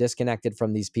 and I'm disconnected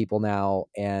from these people now,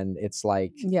 and it's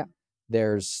like Yeah.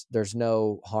 there's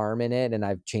no harm in it, and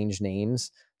I've changed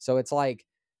names, so it's like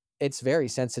it's very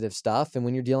sensitive stuff. And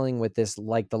when you're dealing with this,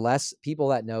 like the less people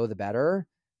that know, the better.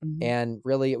 Mm-hmm. And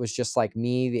really, it was just like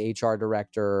me, the HR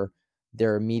director,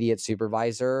 their immediate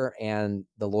supervisor, and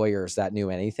the lawyers that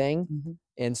knew anything. Mm-hmm.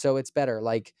 And so it's better.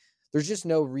 Like, there's just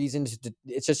no reason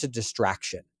it's just a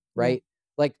distraction, right?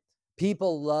 Like,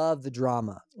 people love the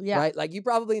drama, right? Like, you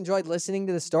probably enjoyed listening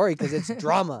to the story because it's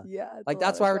drama. Yeah. It's Like,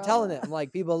 that's why we're telling it. I'm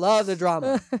like, people love the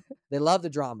drama. They love the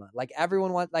drama. Like,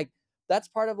 everyone wants, like, that's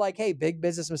part of like, hey, big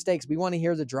business mistakes. We want to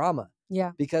hear the drama.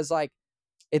 Yeah. Because like,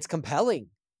 it's compelling.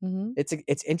 Mm-hmm.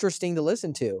 It's interesting to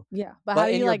listen to. Yeah. But how do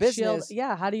in you your like business, shield?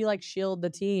 Yeah. How do you like shield the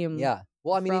team? Yeah.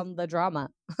 Well, I mean, from the drama.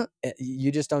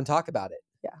 you just don't talk about it.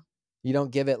 Yeah. You don't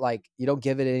give it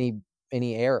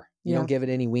any air. You don't give it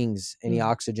any wings, any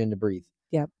oxygen to breathe.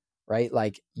 Yep. Right.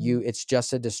 Like it's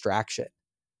just a distraction.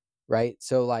 Right.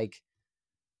 So like,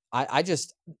 I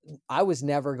was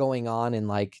never going on and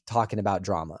like talking about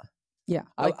drama. Yeah.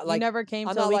 Like you never came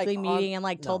to a weekly meeting and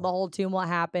like told the whole team what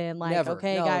happened. Like, Never.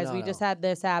 okay, No, guys, no, we no. just had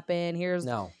this happen. Here's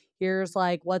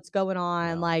like what's going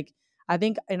on. No. Like I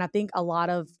think a lot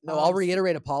of I'll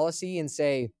reiterate a policy and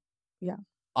say, yeah,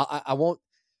 I won't,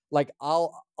 like,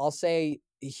 I'll say,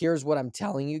 here's what I'm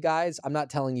telling you guys. I'm not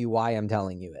telling you why I'm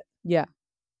telling you it. Yeah,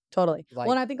 totally. Like,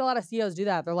 well, and I think a lot of CEOs do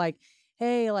that. They're like,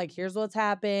 hey, like, here's what's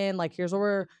happened. Like, here's what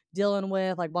we're dealing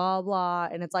with, like, blah, blah.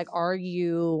 And it's like, are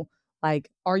you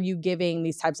giving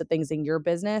these types of things in your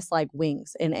business, like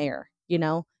wings in air,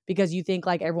 because you think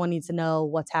like everyone needs to know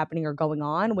what's happening or going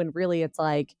on when really it's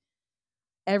like,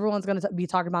 everyone's going to be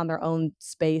talking about in their own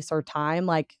space or time,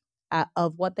 like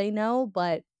of what they know.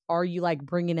 But are you like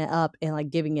bringing it up and like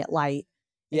giving it light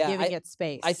and giving it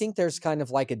space? I think there's kind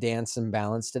of like a dance and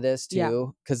balance to this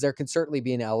too, because there can certainly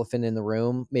be an elephant in the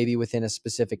room, maybe within a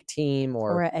specific team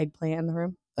or an eggplant in the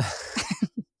room.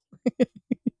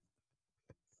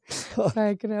 Sorry,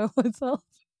 I couldn't help myself.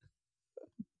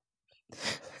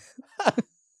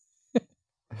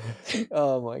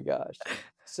 Oh my gosh.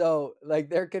 So like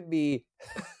there could be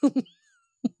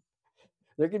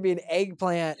an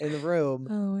eggplant in the room.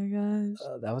 Oh my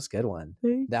gosh. That was a good one.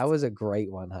 Thanks. That was a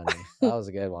great one, honey. That was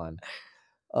a good one.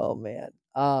 Oh man.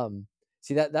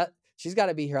 See that she's got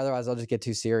to be here, otherwise I'll just get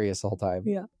too serious the whole time.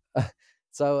 Yeah.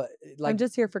 So like I'm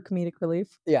just here for comedic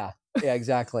relief. yeah,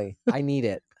 exactly. I need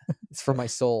it. It's for my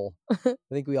soul. I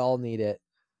think we all need it.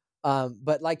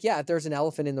 But like yeah, if there's an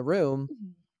elephant in the room,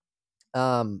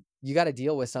 you got to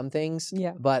deal with some things.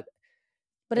 Yeah. But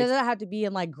it doesn't have to be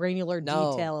in like granular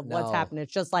detail of what's happening.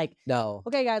 It's just like,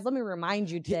 okay, guys, let me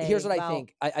remind you today. Here's what I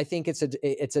think. I think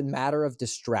it's a matter of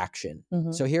distraction.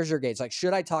 Mhm. So here's your gauge. Like,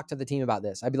 should I talk to the team about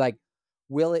this? I'd be like,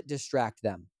 will it distract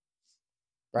them?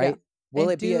 Right? Yeah. Will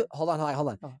And it be hold on.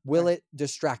 Oh, Will sorry. it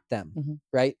distract them? Mhm.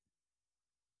 Right?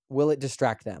 Will it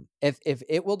distract them? If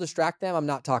it will distract them, I'm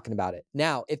not talking about it.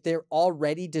 Now, if they're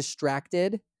already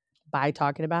distracted By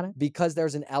talking about it? because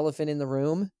there's an elephant in the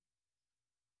room,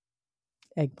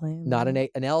 Eggplant. not an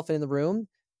elephant in the room,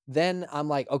 then I'm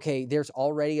like, okay, there's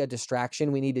already a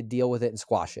distraction. We need to deal with it and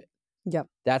squash it. Yep.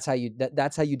 That's how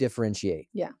you differentiate.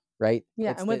 Yeah. Right?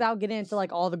 Yeah. And without getting into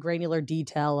like all the granular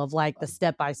detail of like the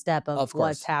step by step of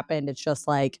what's happened, it's just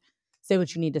like say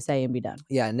what you need to say and be done.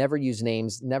 Yeah. Never use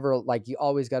names. Never like you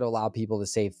always got to allow people to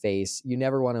save face. You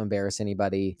never want to embarrass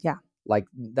anybody. Yeah. Like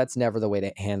that's never the way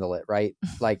to handle it. Right?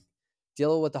 Like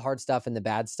deal with the hard stuff and the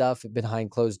bad stuff behind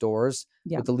closed doors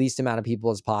with the least amount of people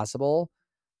as possible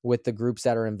with the groups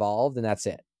that are involved. And that's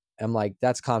it. I'm like,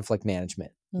 that's conflict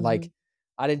management. Mhm. Like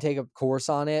I didn't take a course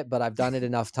on it, but I've done it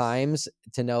enough times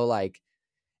to know like,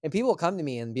 and people will come to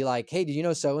me and be like, hey, did you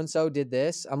know so-and-so did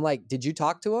this? I'm like, did you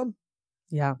talk to him?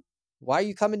 Yeah. Why are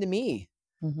you coming to me?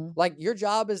 Mhm. Like your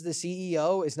job as the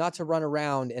CEO is not to run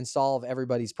around and solve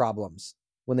everybody's problems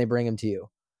when they bring them to you.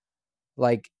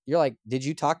 Like, you're like, did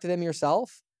you talk to them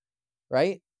yourself?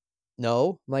 Right?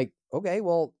 No. I'm like, okay,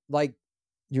 well, like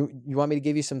you want me to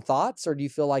give you some thoughts, or do you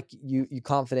feel like you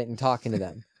confident in talking to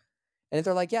them? And if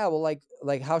they're like, yeah, well,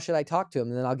 like how should I talk to them?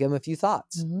 And then I'll give them a few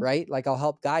thoughts, Mhm. right? Like I'll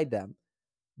help guide them.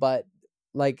 But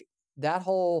like that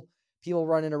whole people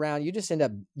running around, you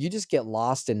just get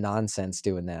lost in nonsense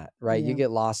doing that, right? Yeah. You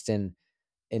get lost in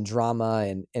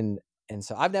drama and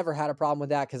so I've never had a problem with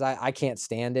that because I can't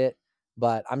stand it.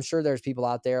 But I'm sure there's people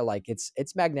out there like it's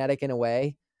magnetic in a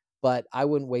way, but I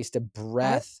wouldn't waste a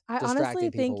breath. I honestly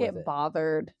think it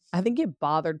bothered. I think it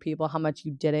bothered people how much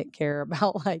you didn't care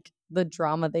about like the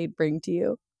drama they'd bring to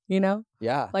you. You know?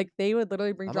 Yeah. Like they would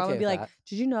literally bring drama and be like,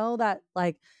 did you know that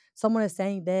like someone is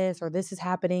saying this or this is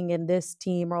happening in this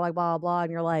team or like blah, blah, blah.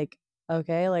 And you're like,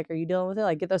 okay, like, are you dealing with it?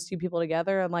 Like get those two people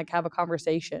together and like have a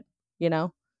conversation, you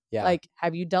know? Yeah. Like,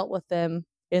 have you dealt with them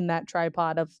in that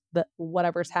tripod of the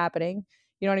whatever's happening?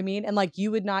 You know what I mean? And like,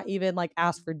 you would not even like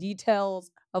ask for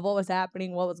details of what was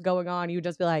happening, what was going on. You would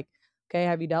just be like, okay,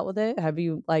 have you dealt with it? Have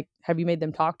you made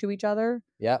them talk to each other?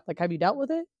 Yeah. Like, have you dealt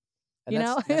with it? And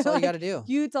that's all you got to do.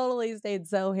 You totally stayed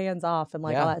so hands off and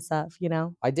like all that stuff, you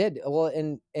know? I did. Well,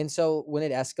 and so when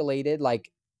it escalated,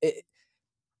 like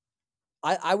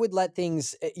I would let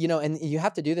things, you know, and you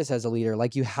have to do this as a leader.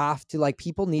 Like you have to, like,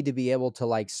 people need to be able to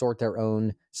like sort their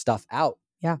own stuff out.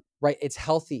 Yeah. Right. It's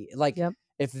healthy. Like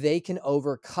if they can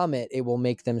overcome it, it will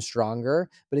make them stronger.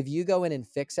 But if you go in and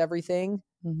fix everything,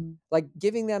 like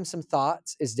giving them some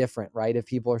thoughts is different, right? If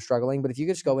people are struggling, but if you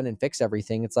just go in and fix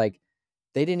everything, it's like,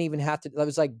 they didn't even have to, that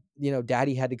was like, you know,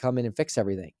 daddy had to come in and fix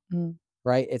everything.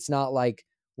 Right. It's not like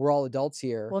we're all adults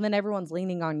here. Well, then everyone's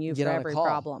leaning on you for every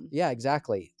problem. Yeah,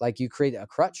 exactly. Like you create a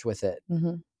crutch with it.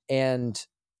 And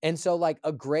so like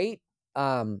a great,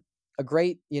 you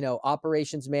know,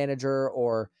 operations manager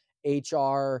or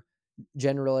HR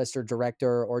generalist or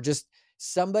director, or just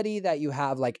somebody that you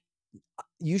have, like,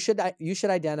 you should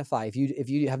identify, if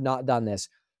you have not done this,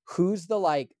 who's the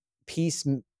like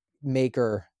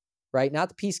peacemaker, right? Not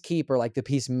the peacekeeper, like the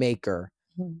peacemaker,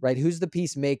 right? Who's the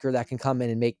peacemaker that can come in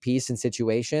and make peace in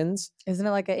situations? Isn't it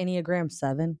like an Enneagram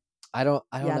 7? I don't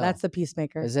know. Yeah, that's the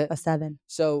peacemaker. Is it a 7?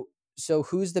 So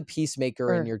who's the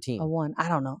peacemaker in your team? A 1. I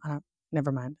don't know.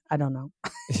 Never mind. I don't know.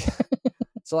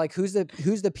 So like who's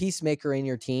the peacemaker in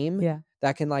your team? Yeah.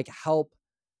 That can like help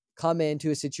come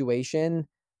into a situation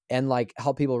and like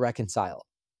help people reconcile,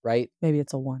 right? Maybe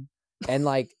it's a 1. And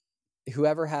like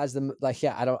whoever has them, like,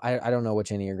 yeah, I don't know which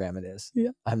Enneagram it is. Yeah.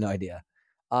 I have no idea.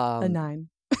 A 9.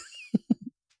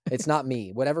 It's not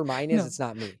me. Whatever mine is, No. It's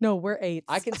not me. No, we're 8s.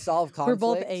 I can solve conflict.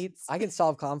 We're both 8s. I can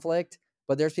solve conflict,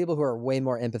 but there's people who are way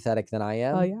more empathetic than I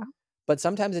am. Oh yeah. But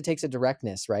sometimes it takes a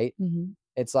directness, right?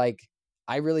 It's like,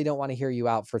 I really don't want to hear you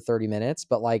out for 30 minutes,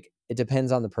 but like, it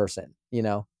depends on the person, you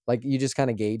know, like you just kind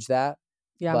of gauge that.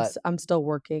 Yeah. I'm still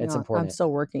working. It's important. I'm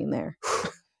still working there.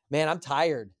 man, I'm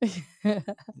tired.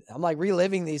 I'm like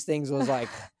reliving these things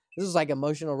this was like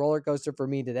emotional roller coaster for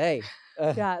me today.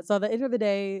 Yeah. So at the end of the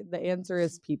day, the answer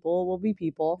is people will be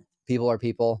people. People are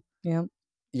people. Yep.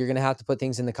 You're going to have to put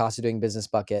things in the cost of doing business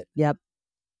bucket. Yep.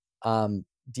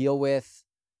 Deal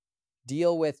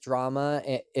with drama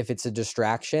if it's a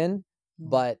distraction,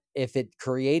 but if it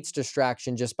creates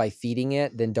distraction just by feeding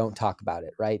it, then don't talk about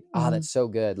it. Right. Oh, that's so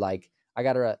good. Like I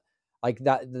gotta like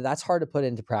that's hard to put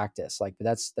into practice. Like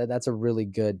that's a really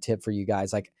good tip for you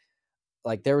guys. Like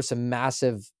there were some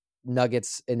massive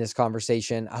nuggets in this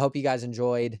conversation. I hope you guys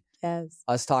enjoyed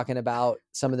us talking about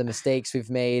some of the mistakes we've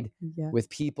made with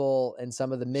people and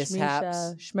some of the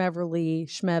mishaps. Schmeverly,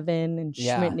 Schmevin, and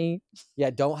Schmitney. Yeah,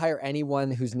 don't hire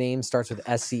anyone whose name starts with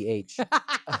SCH.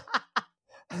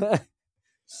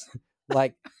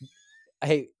 Like,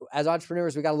 hey, as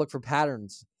entrepreneurs, we got to look for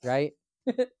patterns, right?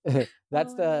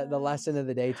 That's the lesson of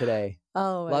the day today.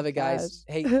 Oh, love it, guys.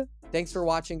 Hey, thanks for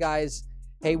watching, guys.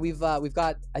 Hey, we've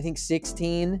got I think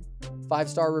 16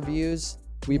 5-star reviews.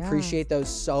 We appreciate those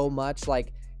so much.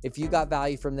 Like, if you got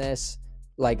value from this,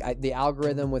 like the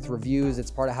algorithm with reviews,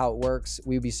 it's part of how it works.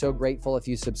 We'd be so grateful if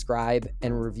you subscribe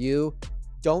and review.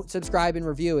 Don't subscribe and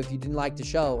review if you didn't like the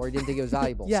show or you didn't think it was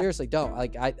valuable. Seriously, don't.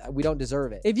 Like, we don't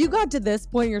deserve it. If you got to this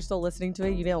point, you're still listening to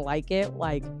it, you didn't like it,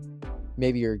 like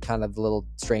maybe you're kind of a little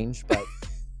strange, but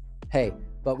hey,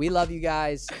 but we love you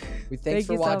guys. Thanks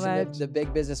for watching the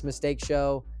Big Business Mistake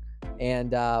Show.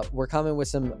 And we're coming with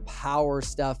some power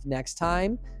stuff next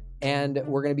time. And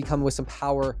we're going to be coming with some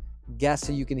power guests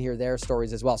so you can hear their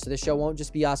stories as well. So this show won't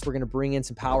just be us. We're going to bring in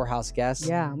some powerhouse guests.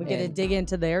 Yeah, we're going to dig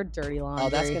into their dirty laundry. Oh,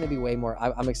 that's going to be way more.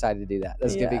 I'm excited to do that.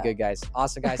 That's going to be good, guys.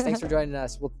 Awesome, guys. Thanks for joining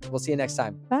us. We'll see you next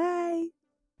time. Bye.